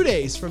 2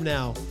 days from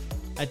now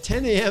at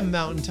 10 a.m.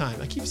 Mountain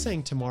Time. I keep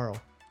saying tomorrow.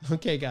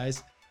 Okay,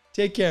 guys,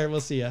 take care. We'll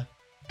see ya.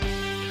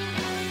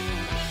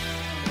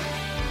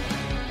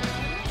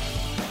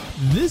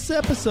 This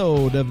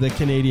episode of the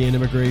Canadian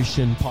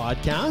Immigration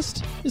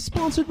Podcast is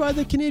sponsored by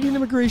the Canadian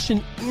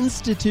Immigration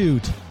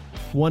Institute,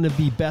 one of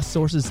the best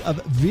sources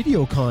of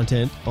video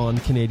content on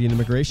Canadian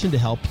immigration to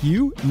help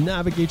you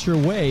navigate your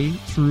way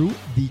through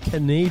the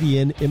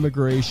Canadian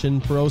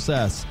immigration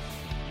process.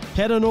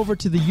 Head on over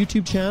to the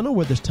YouTube channel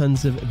where there's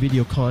tons of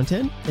video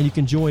content, and you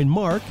can join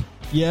Mark,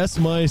 yes,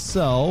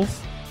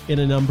 myself, in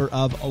a number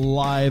of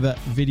live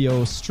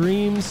video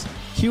streams,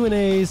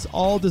 Q&As,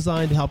 all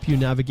designed to help you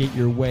navigate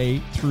your way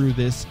through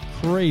this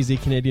crazy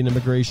Canadian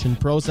immigration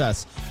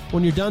process.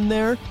 When you're done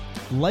there,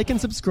 like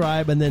and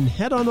subscribe, and then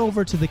head on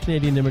over to the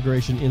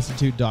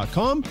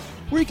CanadianImmigrationInstitute.com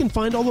where you can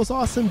find all those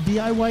awesome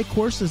DIY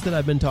courses that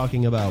I've been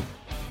talking about.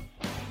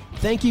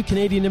 Thank you,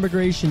 Canadian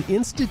Immigration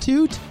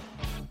Institute.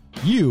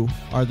 You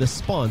are the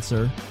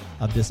sponsor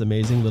of this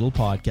amazing little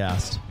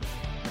podcast.